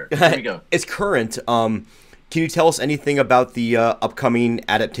fire. Here we go. It's current. Can you tell us anything about the upcoming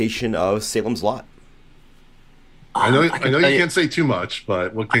adaptation of Salem's Lot? I know you can't say too much,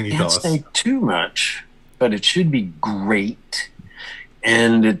 but what can you tell us? I can't say too much, but it should be great,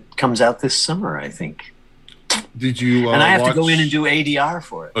 and it comes out this summer, I think. Did you? And I have to go watch- in and do ADR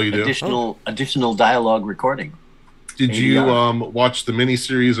for it. Oh, you do? Additional dialogue recording. Did you ADR. watch the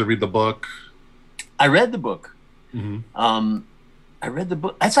miniseries or read the book? I read the book. Mm-hmm. I read the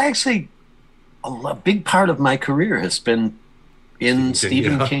book. That's actually a big part of my career has been in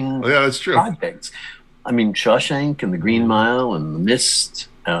Stephen yeah. King Oh, yeah, that's true. projects. I mean, Shawshank and The Green Mile and The Mist,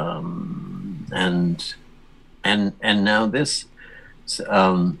 and now this.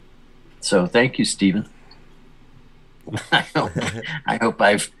 So thank you, Stephen. I hope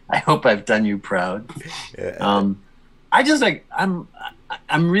I've done you proud. I just like I'm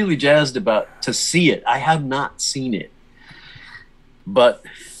really jazzed about to see it. I have not seen it, but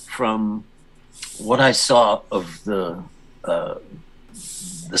from what I saw of the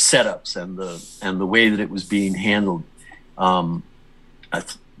setups and the way that it was being handled, I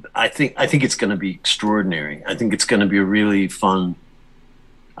think it's going to be extraordinary. I think it's going to be a really fun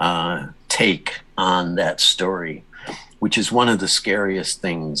take on that story, which is one of the scariest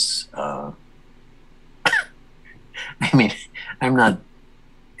things. I mean, I'm not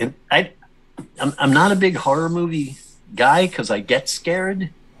a big horror movie guy because I get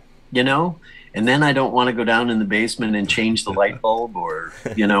scared, you know, and then I don't want to go down in the basement and change the light bulb, or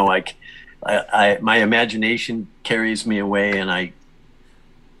you know, like my imagination carries me away, and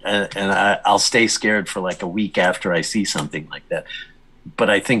I'll stay scared for like a week after I see something like that. But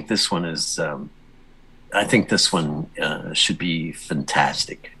I think this one is. I think this one should be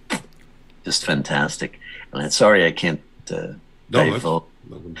fantastic, just fantastic. And I'm sorry I can't divulge.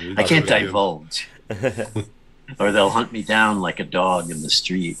 I can't divulge, or they'll hunt me down like a dog in the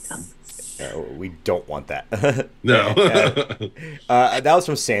street. We don't want that. No. That was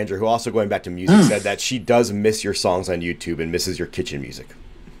from Sandra, who also, going back to music, said that she does miss your songs on YouTube and misses your kitchen music.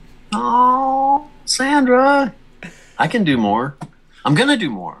 Oh, Sandra, I can do more. I'm gonna do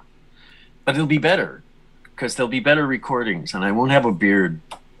more, but it'll be better because there'll be better recordings, and I won't have a beard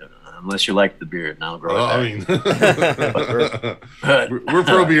unless you like the beard. And I'll grow it back. I mean, we're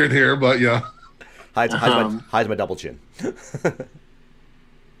pro beard here, but yeah. Hides my double chin.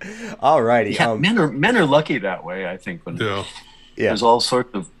 Alrighty. Yeah, men are lucky that way. I think when Yeah. there's all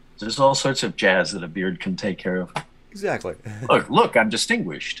sorts of jazz that a beard can take care of. Exactly. Look, I'm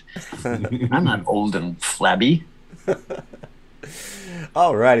distinguished. I'm not old and flabby.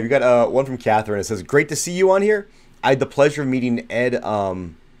 Alrighty, we got one from Catherine. It says, "Great to see you on here. I had the pleasure of meeting Ed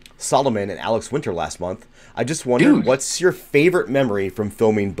Solomon and Alex Winter last month. I just wondered, Dude. what's your favorite memory from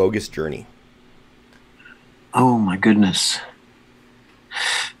filming Bogus Journey?" Oh my goodness.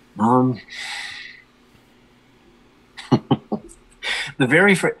 The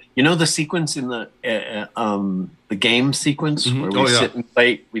very first, you know, the sequence in the game sequence where we sit and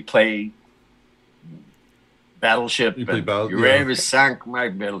play. We play Battleship. You play You ever sank my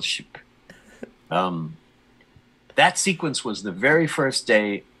battleship? That sequence was the very first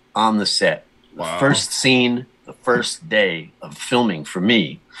day on the set. The Wow. first scene, the first day of filming for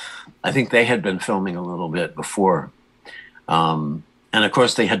me. I think they had been filming a little bit before. And of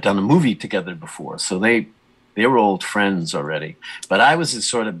course they had done a movie together before. So they were old friends already. But I was a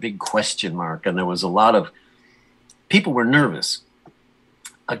sort of big question mark, and there was a lot of people were nervous.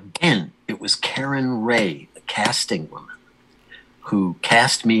 Again, it was Karen Ray, the casting woman, who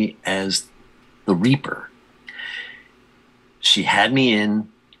cast me as the Reaper. She had me in.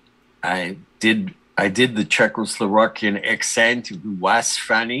 I did the Czechoslovakian accent, who was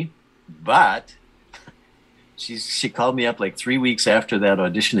funny, but she called me up like 3 weeks after that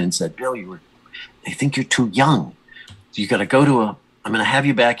audition and said, "Bill, they think you're too young. So you got to go to I'm going to have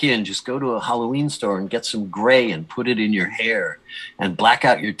you back in. Just go to a Halloween store and get some gray and put it in your hair and black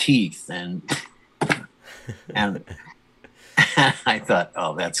out your teeth." And I thought,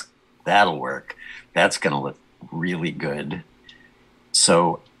 oh, that'll work. That's going to look really good.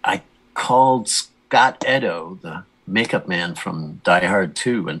 So I called Scott Edo, the makeup man from Die Hard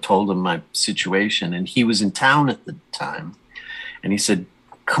 2, and told him my situation. And he was in town at the time. And he said,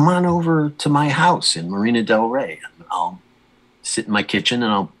 "Come on over to my house in Marina Del Rey. And I'll sit in my kitchen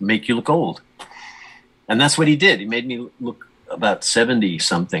and I'll make you look old." And that's what he did. He made me look about 70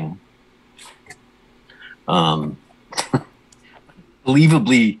 something.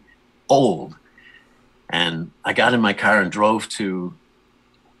 Believably old. And I got in my car and drove to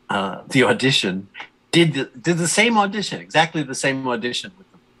the audition, did the same audition, exactly the same audition with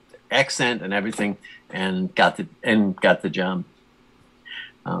the accent and everything, and got the job.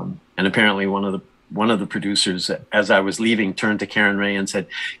 And apparently one of the producers, as I was leaving, turned to Karen Ray and said,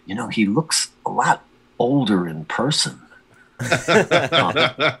 "You know, he looks a lot older in person."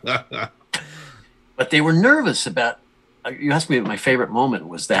 But they were nervous about. You asked me what my favorite moment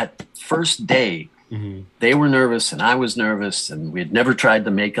was. That first day Mhm. They were nervous and I was nervous, and we'd never tried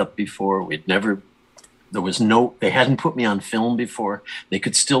the makeup before. They hadn't put me on film before. They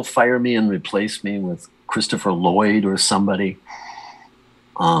could still fire me and replace me with Christopher Lloyd or somebody.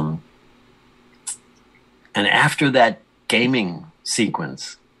 And after that gaming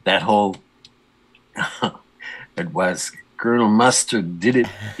sequence, that whole, it was Colonel Mustard did it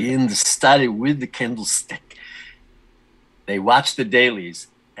in the study with the candlestick. They watched the dailies,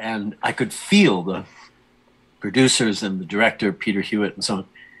 and I could feel the producers and the director, Peter Hewitt, and so on.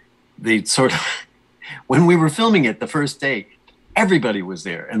 They sort of, when we were filming it the first day, everybody was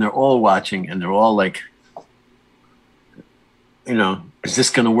there, and they're all watching, and they're all like, you know, is this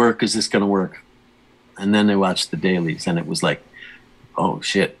going to work? Is this going to work? And then they watched the dailies, and it was like, oh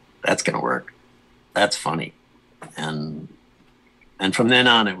shit, that's going to work. That's funny. And from then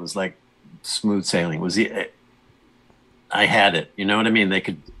on, it was like smooth sailing. I had it, you know what I mean? They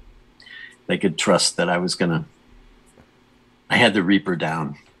could trust that I had the Reaper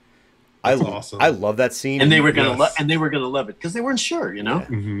down. Awesome. I love that scene. And they were gonna love it because they weren't sure, you know. Yeah.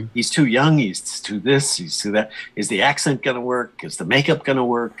 Mhm. He's too young. He's too this. He's too that. Is the accent gonna work? Is the makeup gonna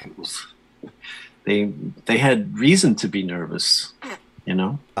work? It was. They had reason to be nervous, you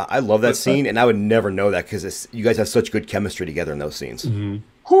know. I love that scene, and I would never know that because you guys have such good chemistry together in those scenes. Mhm.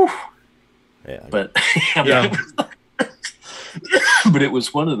 Whew. Yeah. But Yeah. but it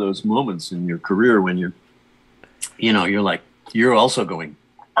was one of those moments in your career when you're like, you're also going,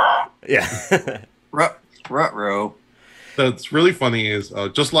 Yeah. ruh-roh. That's really funny is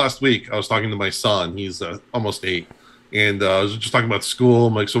just last week I was talking to my son. He's almost 8, and I was just talking about school.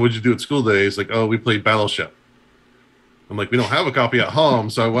 I'm like, so what'd you do at school today? He's like, oh, we played Battleship. I'm like, we don't have a copy at home,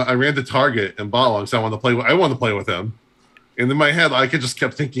 so I ran to Target and bought one. So I wanted to play with him. And in my head, I just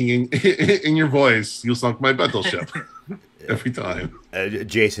kept thinking in your voice, you sunk my Battleship every time.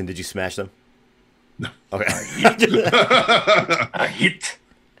 Jason, did you smash them? No. Okay. A hit.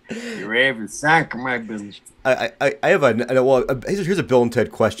 You're every sank my business. I have here's a Bill and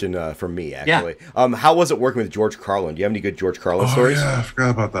Ted question from me actually. Yeah. How was it working with George Carlin? Do you have any good George Carlin stories? Yeah, I forgot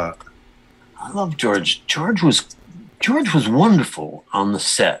about that. I love George. George was wonderful on the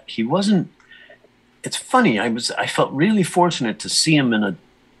set. He wasn't. It's funny. I felt really fortunate to see him in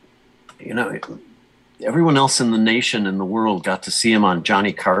everyone else in the nation and the world got to see him on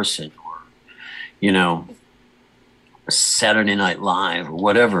Johnny Carson or, Saturday Night Live or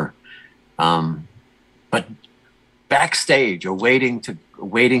whatever. But backstage or waiting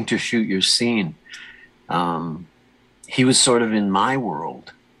to shoot your scene, he was sort of in my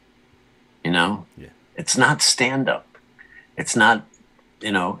world, Yeah. It's not stand up. It's not,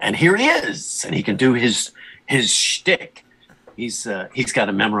 and here he is, and he can do his shtick. He's got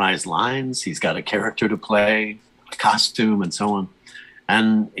to memorize lines. He's got a character to play, a costume, and so on.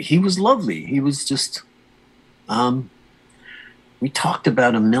 And he was lovely. He was just, we talked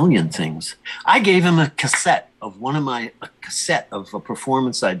about a million things. I gave him a cassette of a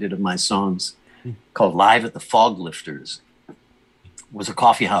performance I did of my songs called Live at the Fog Lifters. It was a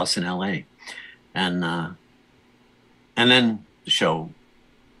coffee house in LA. And then the show,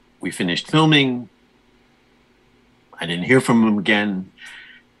 we finished filming. I didn't hear from him again,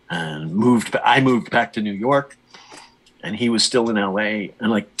 and I moved back to New York, and he was still in LA.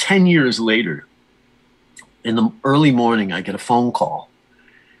 And like 10 years later, in the early morning, I get a phone call.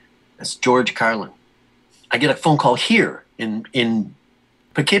 It's George Carlin. I get a phone call here in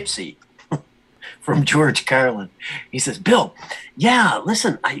Poughkeepsie from George Carlin. He says, Bill, yeah,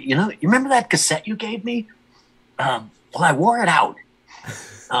 listen, you remember that cassette you gave me? Well, I wore it out.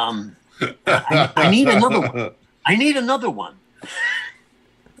 I need another one. I need another one.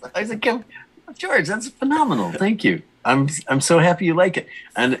 I said, George, that's phenomenal. Thank you. I'm so happy you like it.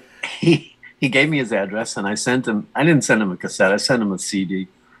 And he gave me his address, and I didn't send him a cassette. I sent him a CD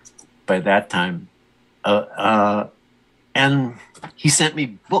by that time. And he sent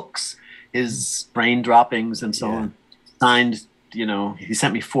me books, his brain droppings and so on, signed, he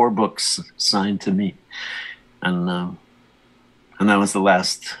sent me 4 books signed to me. And that was the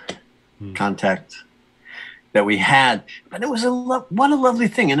last contact that we had. But it was what a lovely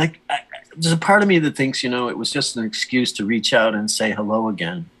thing. And there's a part of me that thinks, it was just an excuse to reach out and say hello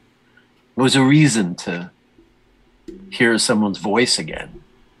again. It was a reason to hear someone's voice again,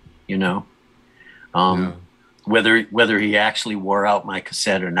 Whether he actually wore out my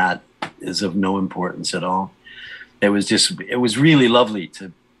cassette or not is of no importance at all. It was really lovely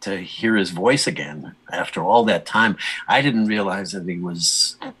to hear his voice again after all that time. I didn't realize that he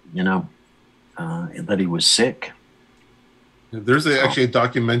was, that he was sick. There's actually a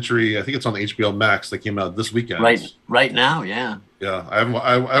documentary, I think it's on HBO Max, that came out this weekend. Right now, yeah. Yeah, I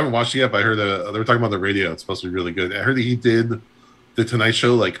haven't watched it yet, but I heard they were talking about the radio. It's supposed to be really good. I heard that he did the Tonight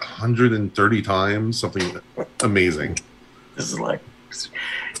Show like 130 times, something amazing. This is like,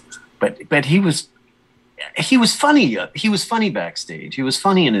 but he was funny. He was funny backstage. He was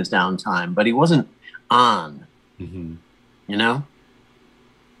funny in his downtime, but he wasn't on. Mm-hmm. You know,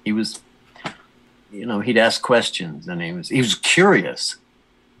 he was. You know, he'd ask questions, and he was curious.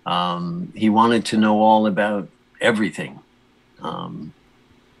 He wanted to know all about everything,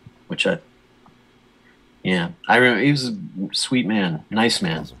 which I remember. He was a sweet man, nice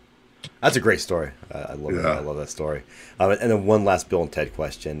man. Awesome. That's a great story. I love it. I love that story. And then one last Bill and Ted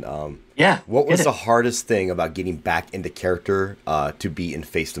question. What was the hardest thing about getting back into character to be in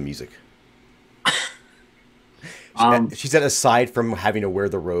Face the Music? She said, aside from having to wear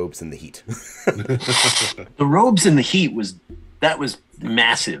the robes in the heat. The robes in the heat was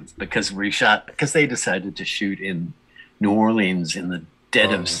massive because they decided to shoot in New Orleans in the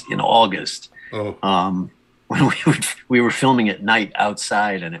dead of in August. When we were filming at night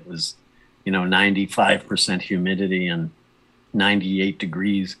outside, and it was 95% humidity and 98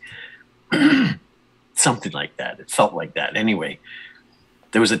 degrees, something like that. It felt like that. Anyway,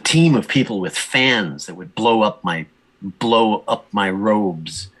 there was a team of people with fans that would blow up my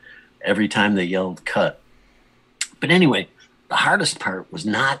robes every time they yelled cut. But anyway, the hardest part was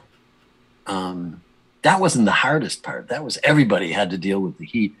not, that wasn't the hardest part. That was everybody had to deal with the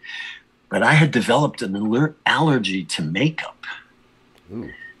heat. But I had developed an allergy to makeup,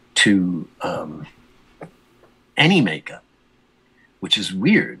 to any makeup, which is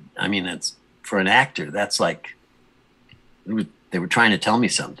weird. I mean, it's for an actor, that's like, they were trying to tell me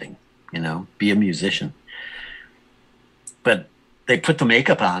something, be a musician. But they put the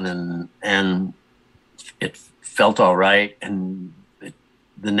makeup on and it felt all right. And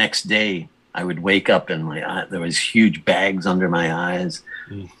the next day I would wake up and there was huge bags under my eyes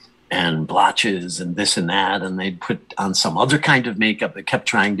and blotches and this and that. And they'd put on some other kind of makeup. They kept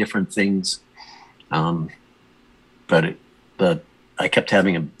trying different things. But I kept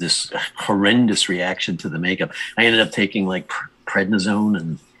having this horrendous reaction to the makeup. I ended up taking like prednisone,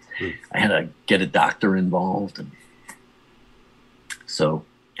 and I had to get a doctor involved. And so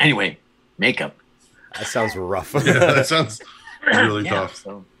anyway, makeup. That sounds rough. Yeah, that sounds really tough.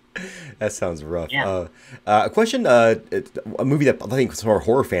 So. That sounds rough. Yeah. A question, a movie that I think some of our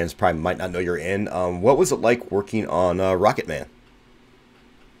horror fans probably might not know you're in. What was it like working on Rocket Man?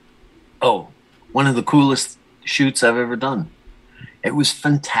 Oh, one of the coolest shoots I've ever done. It was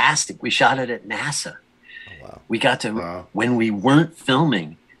fantastic. We shot it at NASA. Oh, wow. We got to, when we weren't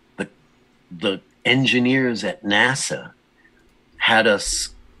filming, the engineers at NASA had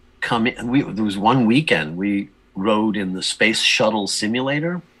us come in. There was one weekend we rode in the space shuttle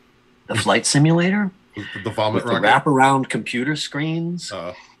simulator, the flight simulator, the vomit with rocket, the wraparound computer screens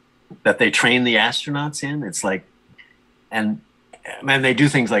that they train the astronauts in. It's like, and man, they do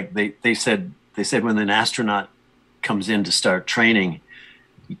things like they said when an astronaut comes in to start training,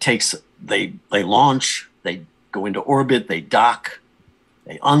 they launch, they go into orbit, they dock,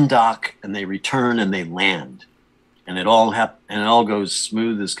 they undock, and they return and they land, and it all goes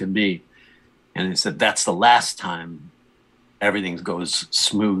smooth as can be. And he said that's the last time everything goes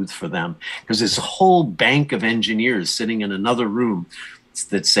smooth for them, because there's a whole bank of engineers sitting in another room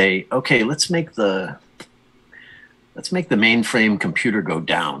that say, okay, let's make the mainframe computer go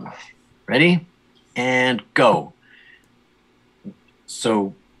down. Ready? And go.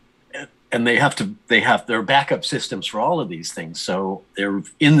 So, and they have their backup systems for all of these things. So they're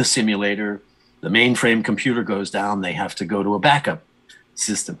in the simulator, the mainframe computer goes down, they have to go to a backup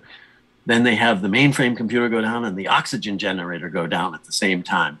system. Then they have the mainframe computer go down and the oxygen generator go down at the same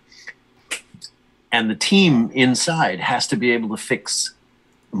time. And the team inside has to be able to fix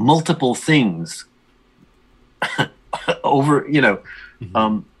multiple things over,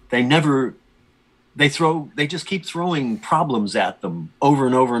 they just keep throwing problems at them over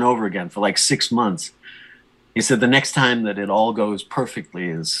and over and over again for like 6 months. He said the next time that it all goes perfectly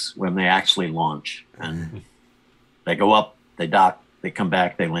is when they actually launch, and they go up, they dock, they come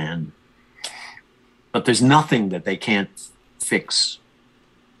back, they land. But there's nothing that they can't fix.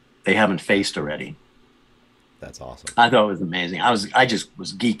 They haven't faced already. That's awesome. I thought it was amazing. I just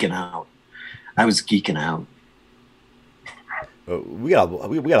was geeking out. I was geeking out. We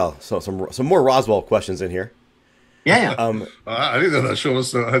got some more Roswell questions in here. Yeah. I didn't know that show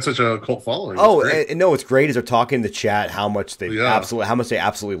had such a cult following. Oh, and no, what's great is they're talking in the chat how much they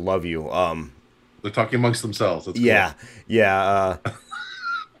absolutely love you. They're talking amongst themselves. That's yeah, cool. yeah.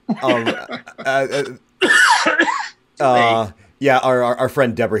 Yeah. Our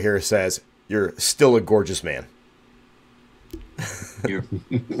friend Deborah here says you're still a gorgeous man.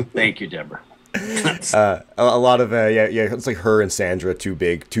 Thank you, Deborah. A lot of yeah, it's like her and Sandra, two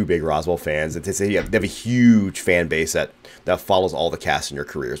big Roswell fans. They have a huge fan base that follows all the cast in your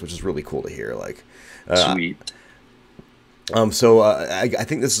careers, which is really cool to hear. Like, Sweet. So I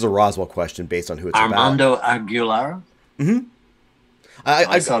think this is a Roswell question based on who it's Armando about. Aguilar.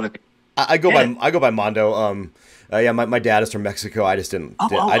 I saw that. I go by Mondo. Yeah, my dad is from Mexico. I just didn't get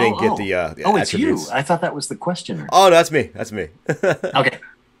the it's you. attributes. I thought that was the questioner. Oh, no, that's me. That's me. Okay.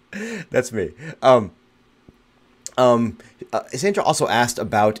 That's me. Sandra also asked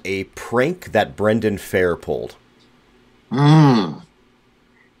about a prank that Brendan Fair pulled.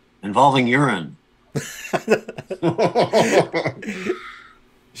 Involving urine.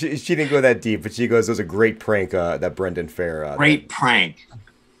 She didn't go that deep, but she goes, "It was a great prank that Brendan Fair." Great prank.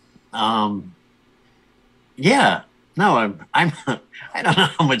 Yeah. No, I'm. I don't know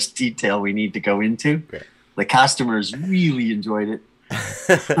how much detail we need to go into. Okay. The customers really enjoyed it.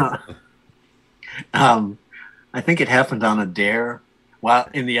 I think it happened on a dare,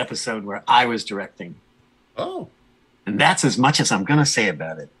 in the episode where I was directing. Oh. And that's as much as I'm going to say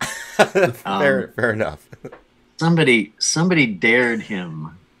about it. Fair enough. Somebody dared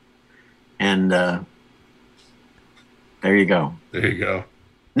him, and there you go. There you go.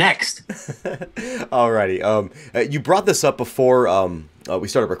 Next. Alrighty. You brought this up before we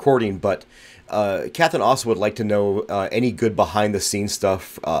started recording, but Catherine also would like to know any good behind-the-scenes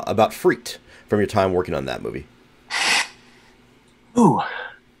stuff about Freaked from your time working on that movie. Ooh.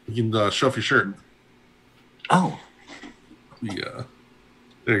 You can show off your shirt. Oh. Yeah.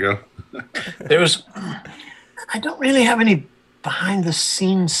 There you go. I don't really have any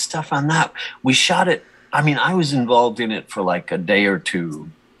behind-the-scenes stuff on that. We shot it. I mean, I was involved in it for like a day or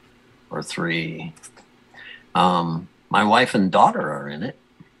two or three. My wife and daughter are in it.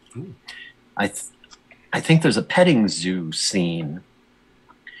 Ooh. I think there's a petting zoo scene,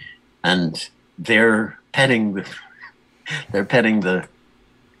 and they're petting the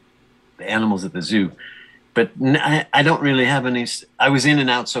animals at the zoo. But I don't really have any. I was in and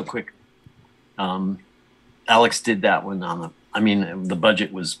out so quick. Alex did that one the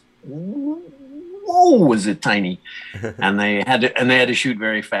budget was. Oh, was it tiny? And they had to shoot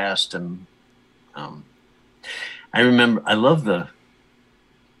very fast. And I remember I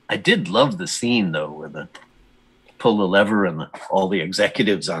did love the scene though, where the pull the lever and all the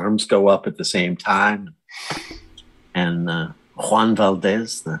executives' arms go up at the same time. And Juan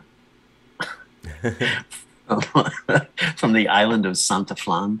Valdez, from the island of Santa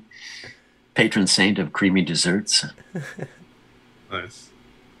Flan, patron saint of creamy desserts. Nice.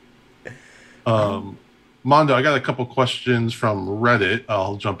 Mondo, I got a couple questions from Reddit.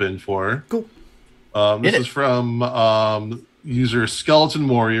 I'll jump in for. Cool. This is from user Skeleton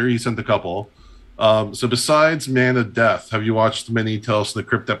Warrior. He sent a couple. So besides Man of Death, have you watched many Tales from the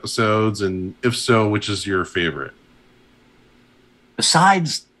Crypt episodes? And if so, which is your favorite?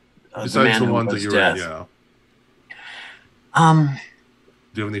 Besides the ones that you were in, yeah.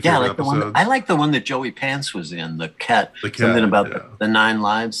 Do you have any favorite episodes? I like the one that Joey Pants was in, the cat. Something about the 9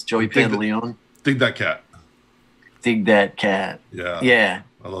 lives. Joey Pantaleone. Dig that cat. Dig that cat. Yeah. Yeah.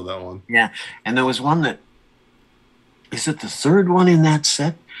 I love that one. Yeah. And there was one that, is it the third one in that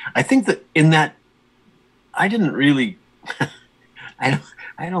set? I think that in that, I didn't really, I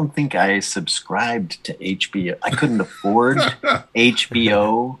don't think I subscribed to HBO. I couldn't afford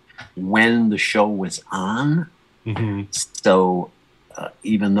HBO when the show was on. Mm-hmm. So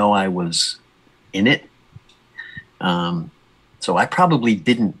even though I was in it, so I probably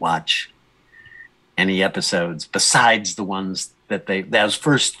didn't watch any episodes besides the ones that those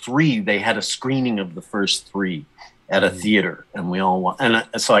first 3. They had a screening of the first 3 at a theater, and we all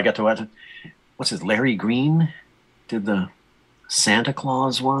so I got to watch it. What's it? Larry Green did the Santa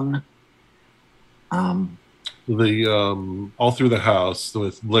Claus one. The All Through the House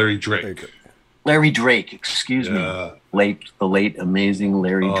with Larry Drake. Larry Drake, excuse me. The late amazing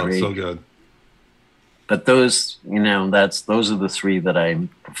Larry Drake. Oh, so good. But those, those are the 3 that I'm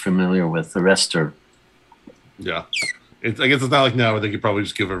familiar with. The rest are. Yeah, I guess it's not like now where they could probably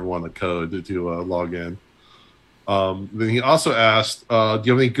just give everyone a code to log in. Then he also asked, do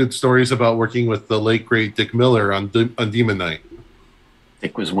you have any good stories about working with the late great Dick Miller on Demon Knight?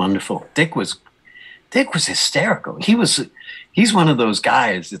 Dick was wonderful. Dick was hysterical. He's one of those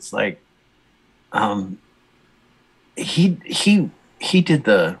guys. It's like, he did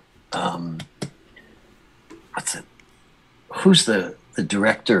the what's it? Who's the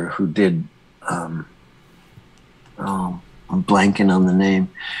director who did? I'm blanking on the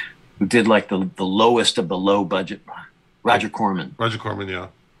name. Who did like the lowest of the low budget? Roger Corman. Roger Corman, yeah.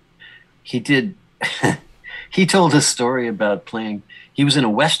 He did. he told a story about playing. He was in a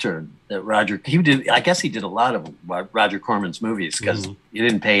Western that I guess he did a lot of Roger Corman's movies because he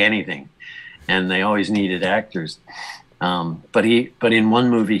didn't pay anything, and they always needed actors. But in one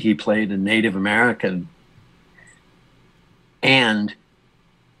movie he played a Native American and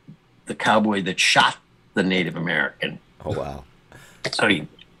the cowboy that shot the Native American. Oh wow! So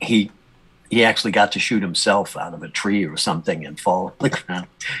he actually got to shoot himself out of a tree or something and fall on the ground.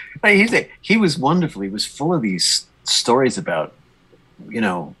 He was wonderful. He was full of these stories about,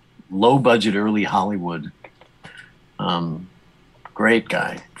 low budget early Hollywood. Great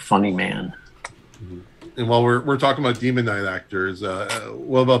guy, funny man. And while we're talking about Demon Knight actors,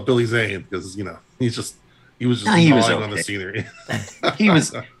 what about Billy Zane? Because he was just gnawing on the scenery. He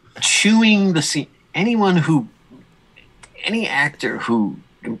was chewing the scene. Any actor who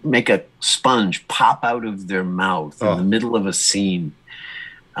make a sponge pop out of their mouth in the middle of a scene,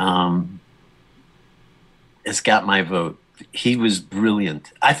 has got my vote. He was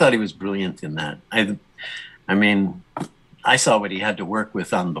brilliant. I thought he was brilliant in that. I mean, I saw what he had to work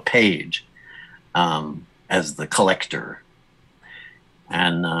with on the page as the collector,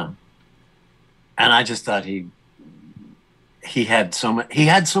 and I just thought he had so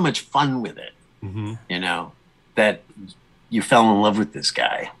much fun with it, that you fell in love with this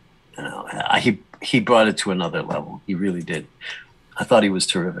guy. He brought it to another level. He really did. I thought he was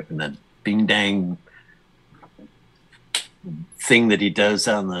terrific. And that bing dang thing that he does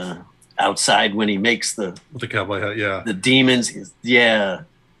on the outside when he makes the cowboy hat, the demons, The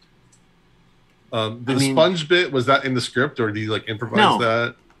sponge bit, was that in the script, or did you improvise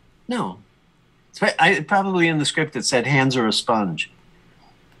that? No, probably in the script it said hands are a sponge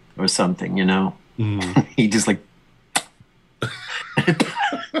or something. He just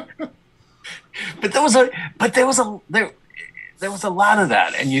but there was a lot of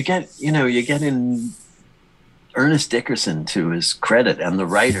that, and you get in Ernest Dickerson to his credit, and the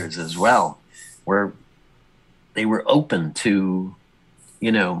writers as well, where they were open to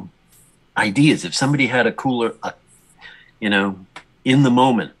ideas. If somebody had a cooler in the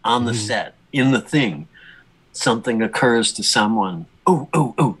moment, on the set, in the thing, something occurs to someone,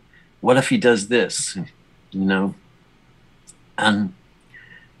 oh, what if he does this, and I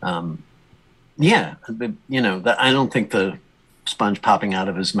don't think the sponge popping out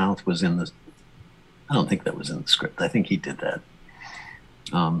of his mouth was I don't think that was in the script. I think he did that.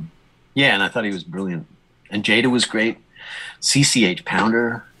 And I thought he was brilliant. And Jada was great. CCH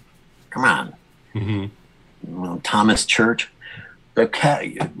Pounder, come on. Thomas Church.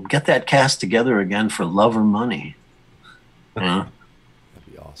 Get that cast together again for Love or Money. That'd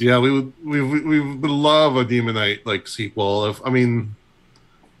be awesome. Yeah, we would love a Demon Knight sequel. Some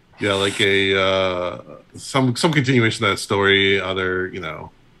continuation of that story.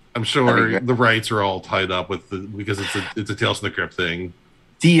 I'm sure the rights are all tied up with because it's a Tales from the Crypt thing.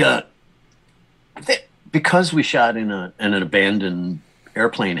 Because we shot in an abandoned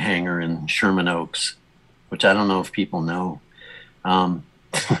airplane hangar in Sherman Oaks, which I don't know if people know. There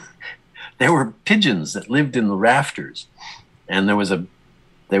were pigeons that lived in the rafters, and there was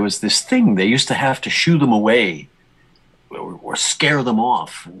this thing. They used to have to shoo them away or scare them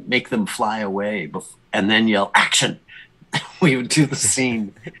off, and make them fly away, and then yell action. We would do the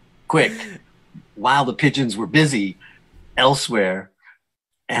scene quick while the pigeons were busy elsewhere,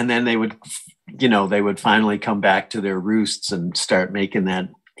 and then they would finally come back to their roosts and start making that.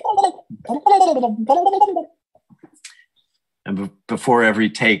 And before every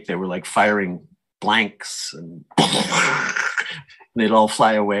take, they were firing blanks, and they'd all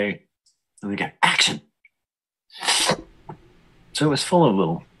fly away, and they go action. So it was full of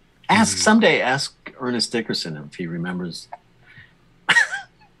little. Someday ask Ernest Dickerson if he remembers.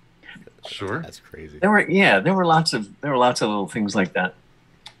 Sure, that's crazy. There were lots of little things like that.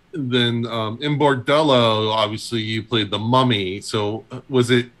 Then in Bordello, obviously you played the mummy. So was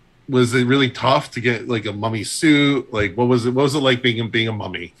it really tough to get a mummy suit? What was it like being a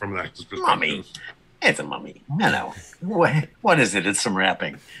mummy from an actor's perspective? Mummy, it's a mummy. No. What is it? It's some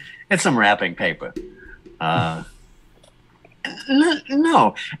wrapping. It's some wrapping paper.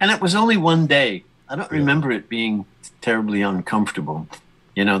 No, and it was only one day. I don't remember it being terribly uncomfortable.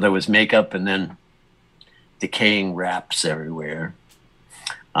 There was makeup and then decaying wraps everywhere.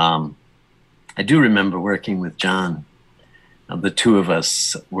 I do remember working with John. The two of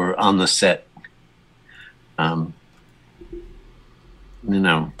us were on the set. I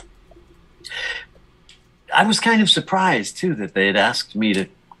was kind of surprised too that they had asked me to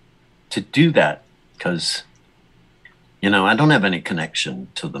do that, because I don't have any connection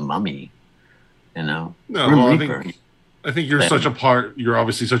to the Mummy. No, Grim Reaper. I think you're such a part. You're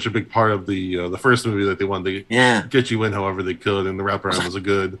obviously such a big part of the first movie that they wanted to get you in however they could, and the wraparound was a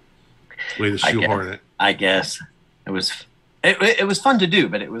good way to shoehorn it. I guess it was. It was fun to do,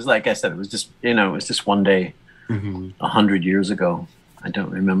 but it was like I said, it was just it was just one day, 100 years ago. I don't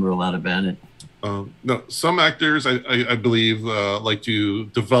remember a lot about it. No, some actors I believe like to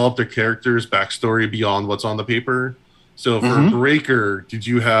develop their characters' backstory beyond what's on the paper. So for Breaker, did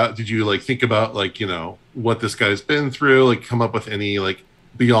you like think about like what this guy's been through, like come up with any like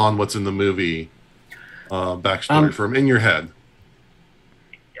beyond what's in the movie backstory from in your head?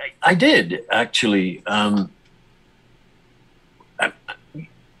 I did actually.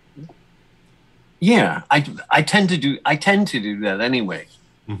 Yeah, I tend to do that anyway.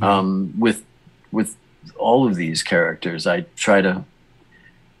 With all of these characters, I try to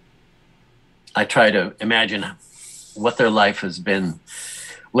imagine what their life has been.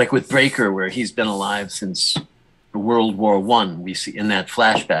 Like with Breaker, where he's been alive since World War One. We see in that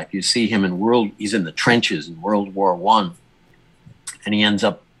flashback, you see him he's in the trenches in World War One, and he ends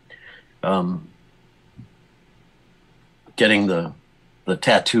up getting the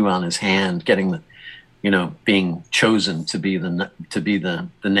tattoo on his hand, getting the being chosen to be the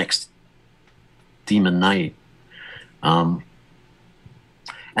next Demon Knight, and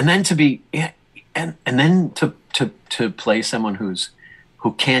then to be and then to play someone who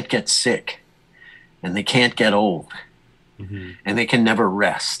can't get sick, and they can't get old, and they can never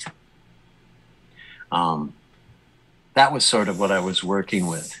rest. That was sort of what I was working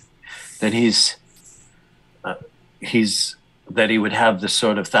with. That that he would have this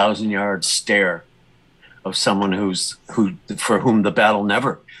sort of 1,000-yard stare of someone for whom the battle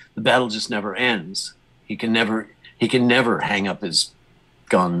just never ends. He can never hang up his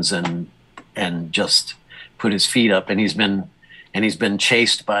guns and just put his feet up. And he's been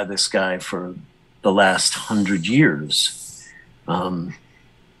chased by this guy for the last 100 years, and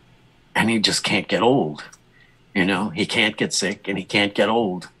he just can't get old. He can't get sick and he can't get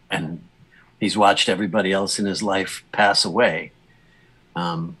old, and he's watched everybody else in his life pass away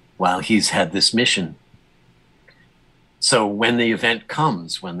while he's had this mission. So when the event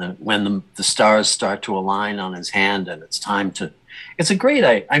comes, when the stars start to align on his hand, and it's time to, it's a great.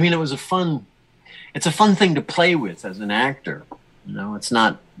 I mean, it's a fun thing to play with as an actor. It's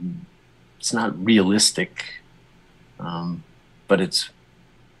not realistic, but it's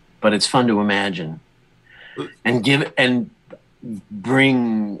fun to imagine and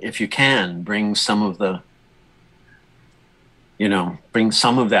bring, if you can, bring some of the. Bring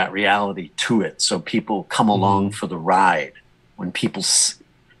some of that reality to it, so people come along for the ride. When people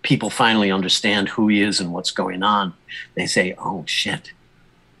finally understand who he is and what's going on, they say, "Oh shit,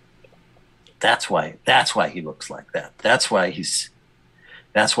 that's why he looks like that. That's why he's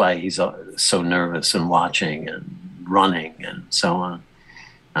so nervous and watching and running and so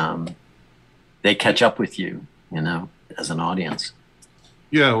on." They catch up with you, as an audience.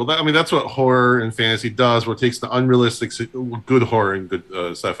 Yeah, well, that's what horror and fantasy does. Where it takes the unrealistic, good horror and good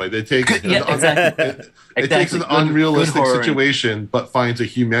sci-fi. They take it takes an unrealistic situation, but finds a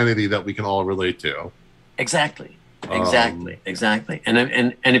humanity that we can all relate to. Exactly. And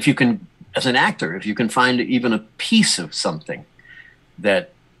if you can, as an actor, if you can find even a piece of something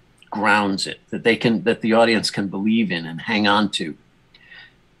that grounds it, that the audience can believe in and hang on to,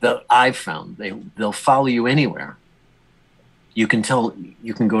 that I've found they'll follow you anywhere. You can go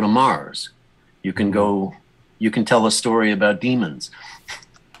to Mars. You can tell a story about demons,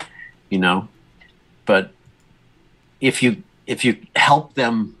 but if you help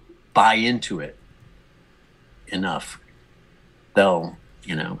them buy into it enough, they'll,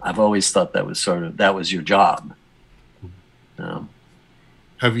 I've always thought that was your job.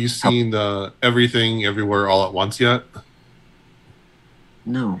 Have you seen Everything Everywhere All at Once yet?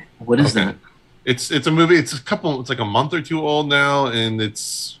 No. What is that? It's a movie. It's like a month or two old now, and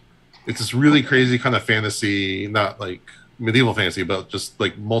it's this really crazy kind of fantasy, not like medieval fantasy, but just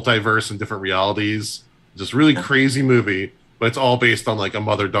like multiverse and different realities. Just really crazy movie, but it's all based on like a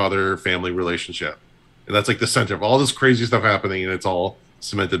mother-daughter family relationship, and that's like the center of all this crazy stuff happening, and it's all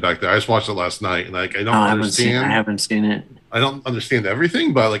cemented back there. I just watched it last night, and like I understand. I haven't seen it. I don't understand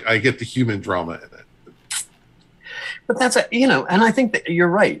everything, but like I get the human drama in it. But that's and I think that you're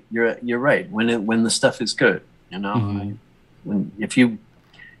right. You're right. When the stuff is good, when if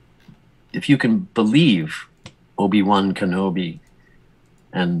you can believe Obi-Wan Kenobi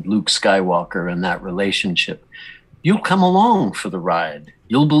and Luke Skywalker and that relationship, you'll come along for the ride.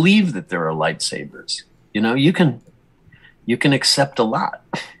 You'll believe that there are lightsabers. You can accept a lot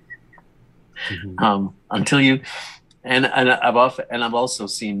until you. And I've also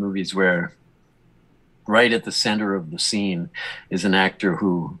seen movies where right at the center of the scene is an actor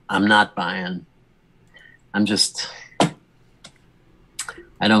who I'm not buying. I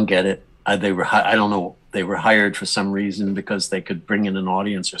don't get it. I don't know. They were hired for some reason because they could bring in an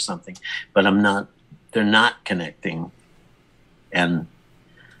audience or something, but they're not connecting. And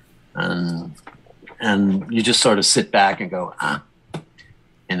you just sort of sit back and go, all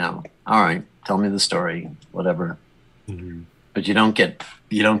right, tell me the story, whatever. Mm-hmm. But you don't get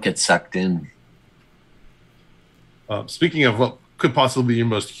sucked in. Speaking of what could possibly be your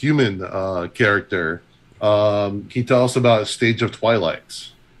most human character, can you tell us about Stage of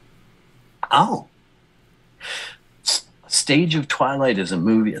Twilight? Oh, Stage of Twilight is a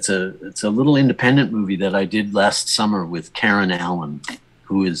movie. It's a little independent movie that I did last summer with Karen Allen,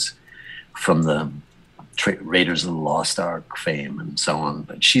 who is from the Raiders of the Lost Ark fame and so on.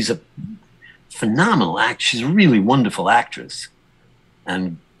 But she's a phenomenal actress. She's a really wonderful actress,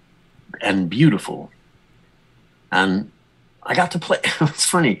 and beautiful. And I got to play. It's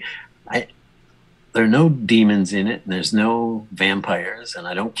funny. There are no demons in it, and there's no vampires, and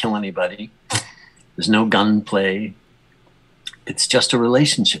I don't kill anybody. There's no gunplay. It's just a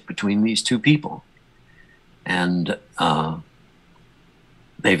relationship between these two people. And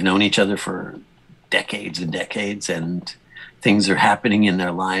they've known each other for decades and decades, and things are happening in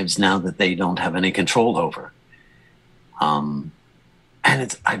their lives now that they don't have any control over. And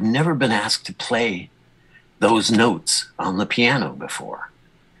I've never been asked to play those notes on the piano before.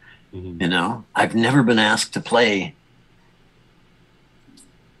 Mm-hmm. I've never been asked to play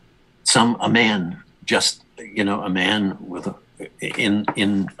a man with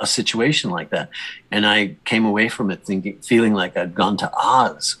in a situation like that. And I came away from it feeling like I'd gone to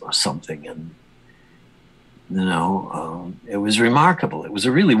Oz or something. And, it was remarkable. It was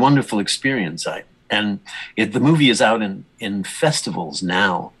a really wonderful experience. The movie is out in festivals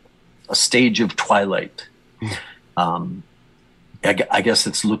now, A Stage of Twilight. I guess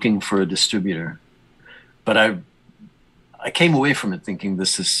it's looking for a distributor, but I came away from it thinking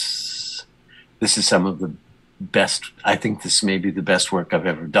this is some of the best. I think this may be the best work I've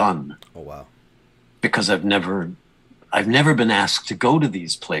ever done. Oh wow! Because I've never been asked to go to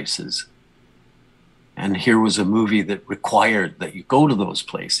these places, and here was a movie that required that you go to those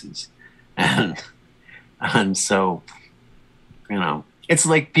places, and so it's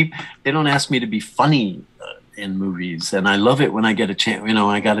like they don't ask me to be funny in movies, and I love it when I get a chance.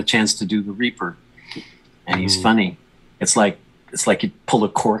 I got a chance to do The Reaper, and he's funny. It's like you pull a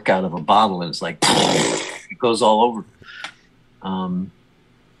cork out of a bottle, and it's like it goes all over.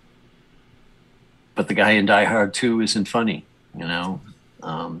 But the guy in Die Hard 2 isn't funny.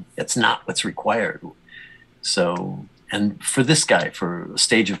 It's not what's required. So, and for this guy, for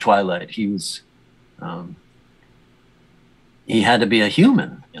Stage of Twilight, he was he had to be a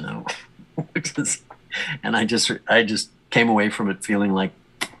human, and I just came away from it feeling like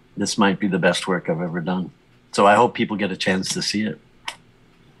this might be the best work I've ever done. So I hope people get a chance to see it.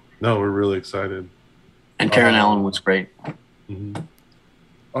 No, we're really excited. And Karen Allen was great. Mm-hmm.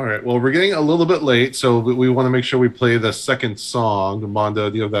 All right. Well, we're getting a little bit late, so we want to make sure we play the second song. Mondo,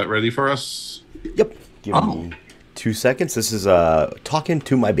 do you have that ready for us? Yep. Give me 2 seconds. This is Talking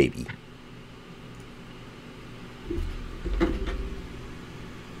to My Baby.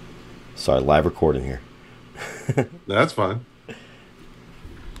 Sorry, live recording here. That's fine.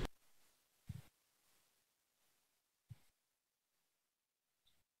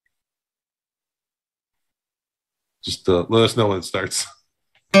 Just let us know when it starts.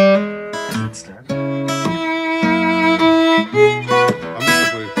 It started. I'm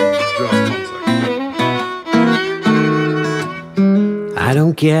just waiting for just 1 second. I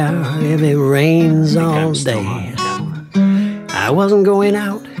don't care if it rains all day. I wasn't going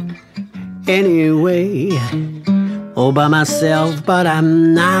out anyway. All by myself, but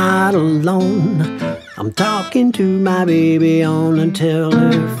I'm not alone. I'm talking to my baby on the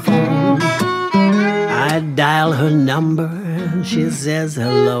telephone. I dial her number, she says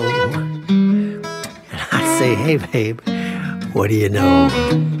hello. And I say, hey babe, what do you know?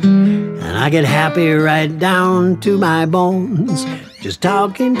 And I get happy right down to my bones, just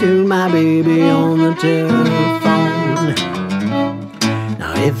talking to my baby on the telephone.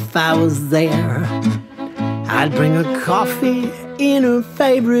 Now if I was there, I'd bring her coffee in her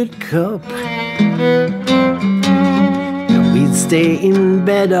favorite cup. And we'd stay in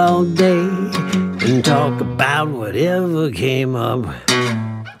bed all day and talk about whatever came up.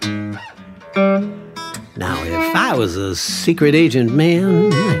 Now if I was a secret agent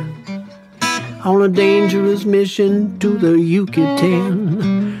man on a dangerous mission to the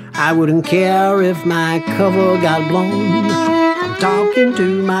Yucatan, I wouldn't care if my cover got blown. I'm talking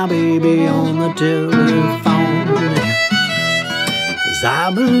to my baby on the telephone. 'Cause I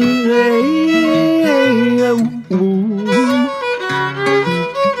believe.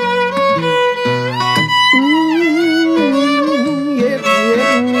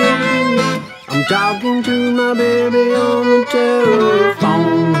 I'm talking to my baby on the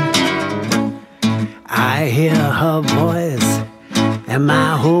telephone. I hear her voice and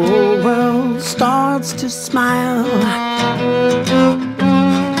my whole world starts to smile. You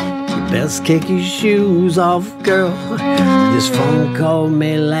best kick your shoes off, girl. This phone call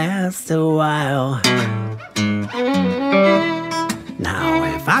may last a while. Now,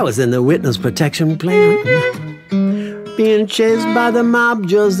 if I was in the witness protection plan, being chased by the mob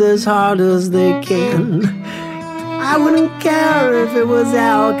just as hard as they can, I wouldn't care if it was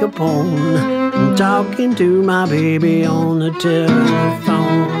Al Capone. I'm talking to my baby on the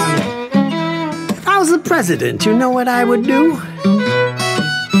telephone. If I was the president, you know what I would do?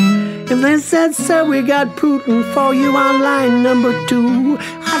 If they said, sir, we got Putin for you on line number 2,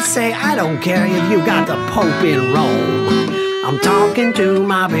 I'd say, I don't care if you got the Pope in Rome. I'm talking to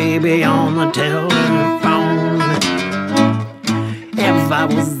my baby on the telephone. If I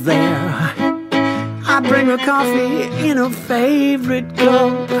was there, I'd bring her coffee in her favorite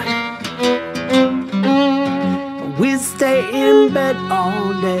cup. We'd stay in bed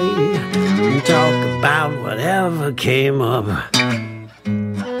all day and talk about whatever came up.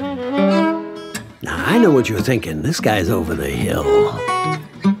 Now, I know what you're thinking. This guy's over the hill.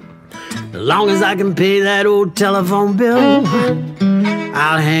 As long as I can pay that old telephone bill,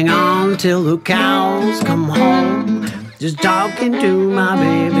 I'll hang on till the cows come home. Just talking to my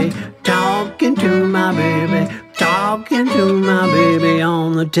baby, talking to my baby, talking to my baby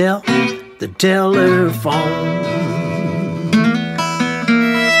on the telephone.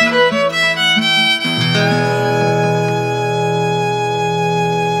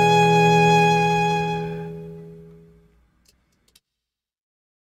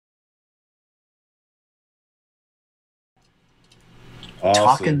 Awesome.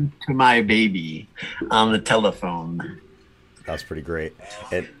 Talking to my baby on the telephone. That was pretty great.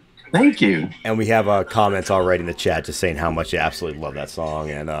 And Thank you. and we have comments already in the chat just saying how much you absolutely love that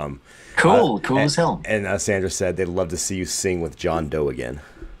song. And Cool as hell. And Sandra said they'd love to see you sing with John Doe again.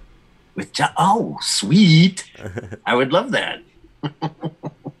 With oh, sweet! I would love that.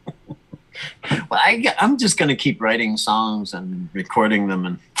 Well, I'm just going to keep writing songs and recording them,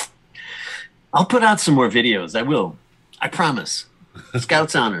 and I'll put out some more videos. I will. I promise.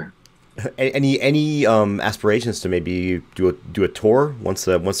 Scout's honor. Any aspirations to maybe do a tour once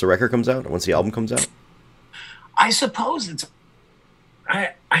the record comes out, or once the album comes out? I suppose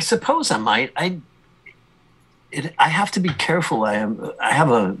I suppose I might. I have to be careful. I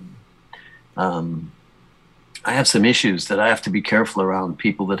have some issues that I have to be careful around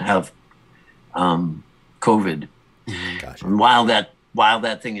people that have COVID. Gotcha. And while that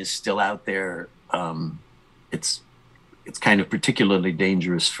thing is still out there, it's kind of particularly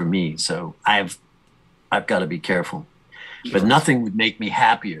dangerous for me. So I've got to be careful. But nothing would make me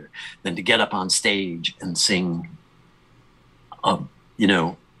happier than to get up on stage and sing,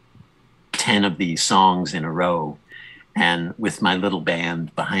 10 of these songs in a row, and with my little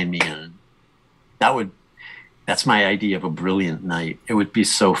band behind me. And that's my idea of a brilliant night. It would be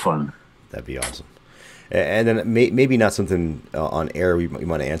so fun. That'd be awesome. And then maybe not something on air you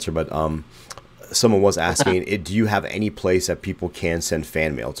want to answer, but someone was asking, do you have any place that people can send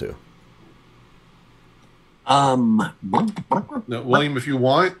fan mail to? No, William, if you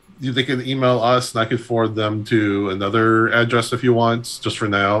want, they can email us, and I could forward them to another address if you want. Just for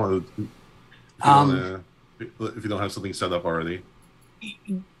now, if you don't have something set up already.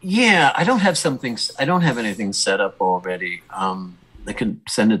 Yeah, I don't have anything set up already. They could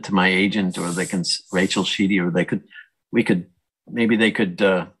send it to my agent, or they can Rachel Sheedy, or they could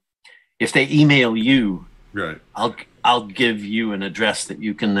if they email you, Right. I'll give you an address that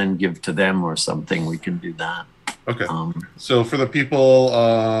you can then give to them or something. We can do that. Okay. So for the people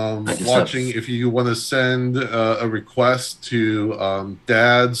watching, if you want to send a request to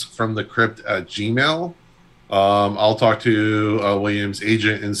dadsfromthecrypt@gmail.com, I'll talk to William's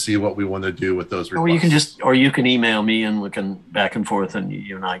agent and see what we want to do with those requests. Or you can email me, and we can back and forth, and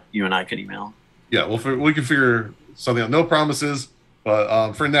you and I could email. Yeah, well, we can figure something out. No promises,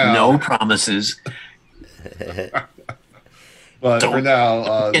 but for now, no promises. But for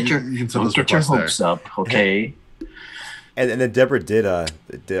now, you can send us get your requests hopes up, okay? And then Deborah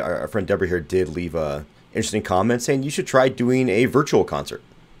our friend Deborah here did leave a interesting comment saying you should try doing a virtual concert.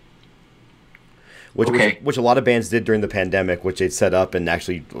 Which a lot of bands did during the pandemic, which they set up and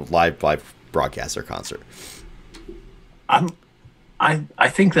actually live broadcast their concert. I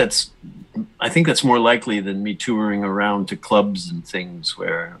think that's more likely than me touring around to clubs and things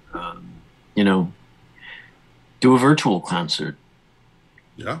where you know, do a virtual concert.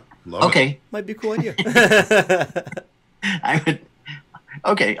 Yeah, love it. Okay, Might be a cool idea. I would.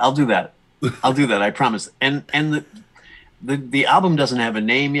 Okay, I'll do that. I'll do that. I promise. And the album doesn't have a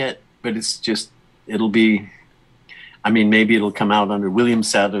name yet, but it's just it'll be. I mean, maybe it'll come out under William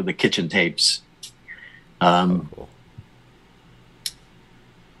Sadler, The Kitchen Tapes. Cool.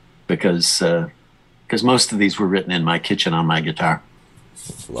 Because most of these were written in my kitchen on my guitar.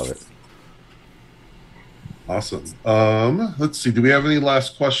 Love it. Awesome. Let's see. Do we have any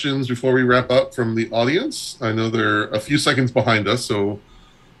last questions before we wrap up from the audience? I know they're a few seconds behind us, so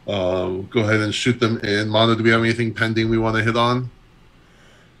go ahead and shoot them in. Mono, do we have anything pending we want to hit on?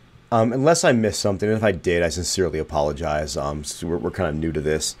 Unless I missed something, and if I did, I sincerely apologize. So we're kind of new to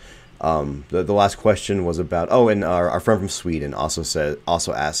this. The last question was about and our friend from Sweden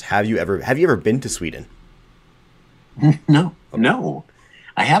also asked, have you ever been to Sweden? No,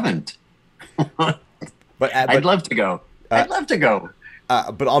 I haven't. But I'd love to go. I'd love to go.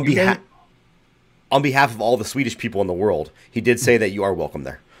 But on behalf of all the Swedish people in the world, he did say that you are welcome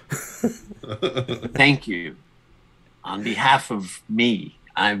there. Thank you. On behalf of me,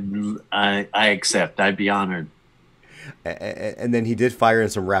 I accept. I'd be honored. And then he did fire in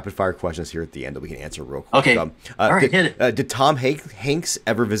some rapid fire questions here at the end that we can answer real quick. Okay. All right, hit it. Did Tom Hanks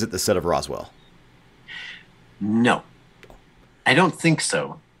ever visit the set of Roswell? No, I don't think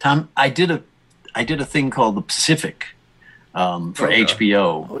so. Tom, I did a thing called The Pacific for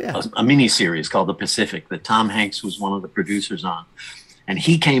HBO, a mini series called The Pacific that Tom Hanks was one of the producers on, and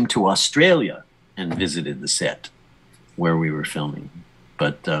he came to Australia and visited the set where we were filming.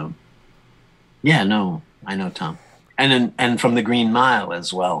 But yeah, no, I know Tom. And from the Green Mile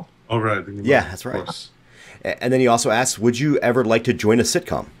as well. Oh, right. Yeah, that's right. And then he also asks, would you ever like to join a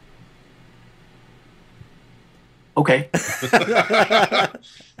sitcom? Okay.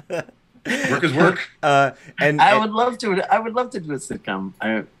 Work is work. And I would love to do a sitcom.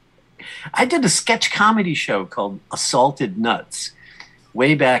 I did a sketch comedy show called Assaulted Nuts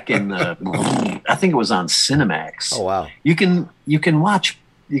way back in the I think it was on Cinemax. Oh wow. You can watch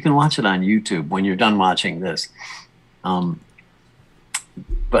it on YouTube when you're done watching this.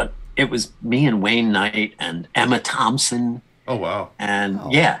 But it was me and Wayne Knight and Emma Thompson. Oh wow. And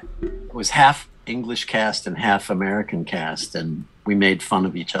yeah, it was half English cast and half American cast, and we made fun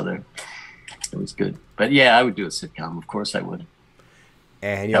of each other. It was good. But yeah, I would do a sitcom. Of course I would.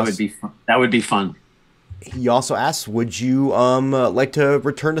 And that would be fun. He also asks, would you like to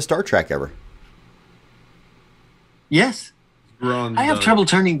return to Star Trek ever? Yes. I have trouble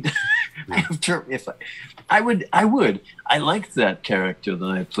turning. I would. I liked that character that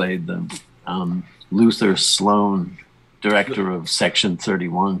I played, the Luther Sloan, director of Section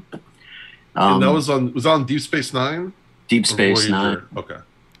 31. And that was on Deep Space Nine. Deep Space Nine. Okay.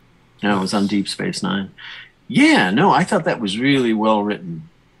 No, it was on Deep Space Nine. Yeah, no, I thought that was really well written.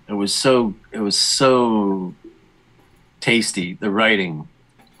 It was so tasty. The writing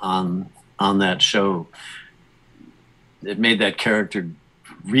on that show, it made that character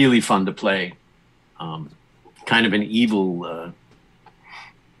really fun to play. Kind of an evil,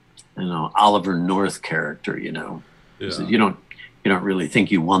 Oliver North character. Yeah. You don't really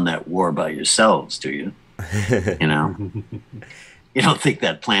think you won that war by yourselves, do you? You don't think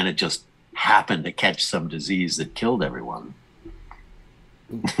that planet just happened to catch some disease that killed everyone.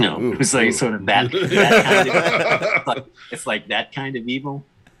 No, it was like sort of that kind of, it's like that kind of evil.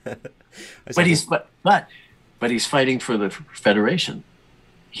 But he's fighting for the Federation.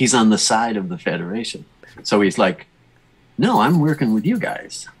 He's on the side of the Federation. So he's like, no, I'm working with you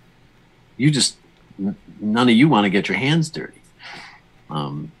guys. None of you want to get your hands dirty.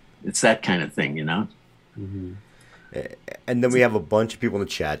 It's that kind of thing, Mm-hmm. And then we have a bunch of people in the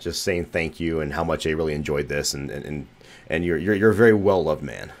chat just saying thank you and how much they really enjoyed this, and you're a very well loved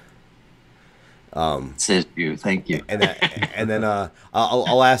man. Says you, thank you. And then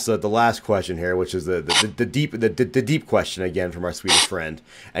I'll ask the last question here, which is the deep question again from our Swedish friend,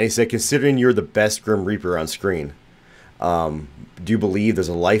 and he said, considering you're the best Grim Reaper on screen, do you believe there's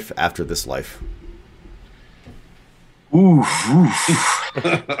a life after this life? Ooh.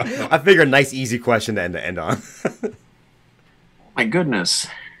 I figure a nice, easy question to end on. My goodness.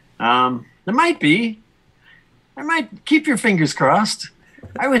 There might be. Keep your fingers crossed.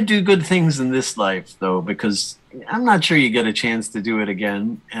 I would do good things in this life, though, because I'm not sure you get a chance to do it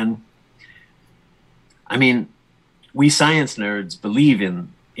again. And, I mean, we science nerds believe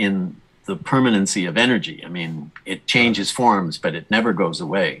in the permanency of energy. I mean, it changes forms, but it never goes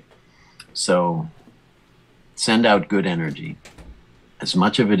away. So send out good energy. as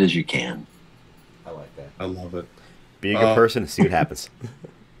much of it as you can. I like that. I love it. Be a good person and see what happens.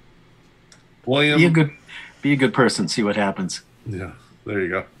 William. Be a good person. See what happens. Yeah, there you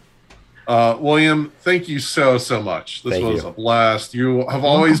go. William, thank you so much. This was a blast. You have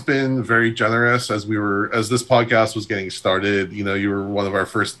always been very generous as this podcast was getting started. You know, you were one of our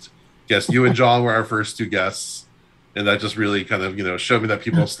first guests. You and John were our first two guests, and that just really kind of, you know, showed me that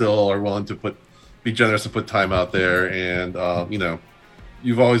people still are willing to be generous and put time out there. And you know,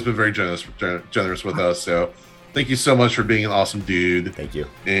 you've always been very generous with us. So thank you so much for being an awesome dude. Thank you.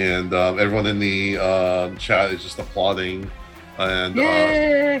 And everyone in the chat is just applauding. And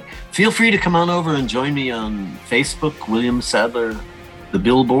Yay! Feel free to come on over and join me on Facebook, William Sadler, the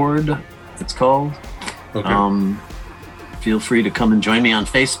Billboard, it's called. okay. Feel free to come and join me on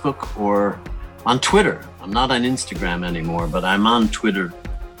Facebook or on Twitter. I'm not on Instagram anymore, but I'm on Twitter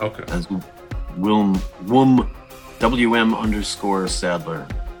Okay. as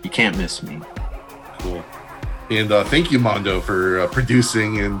WM_Sadler. You can't miss me. Cool. And thank you, Mondo, for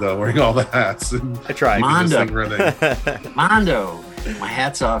producing and wearing all the hats and I tried. making this Mondo. thing running. Mondo, my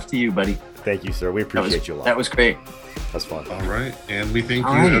hat's off to you, buddy. Thank you, sir. We appreciate you a lot. That was great. That's fun. All right. And we thank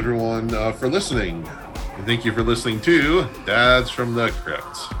All you, right. everyone, for listening. And thank you for listening to Dads from the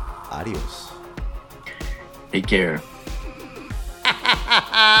Crypt. Adios. Take care.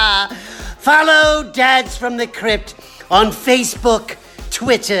 Follow Dads from the Crypt on Facebook,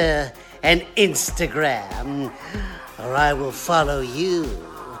 Twitter, and Instagram, or I will follow you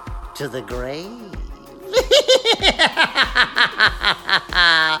to the grave.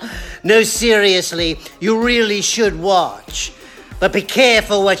 No, seriously, you really should watch. But be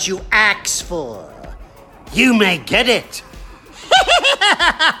careful what you ask for. You may get it.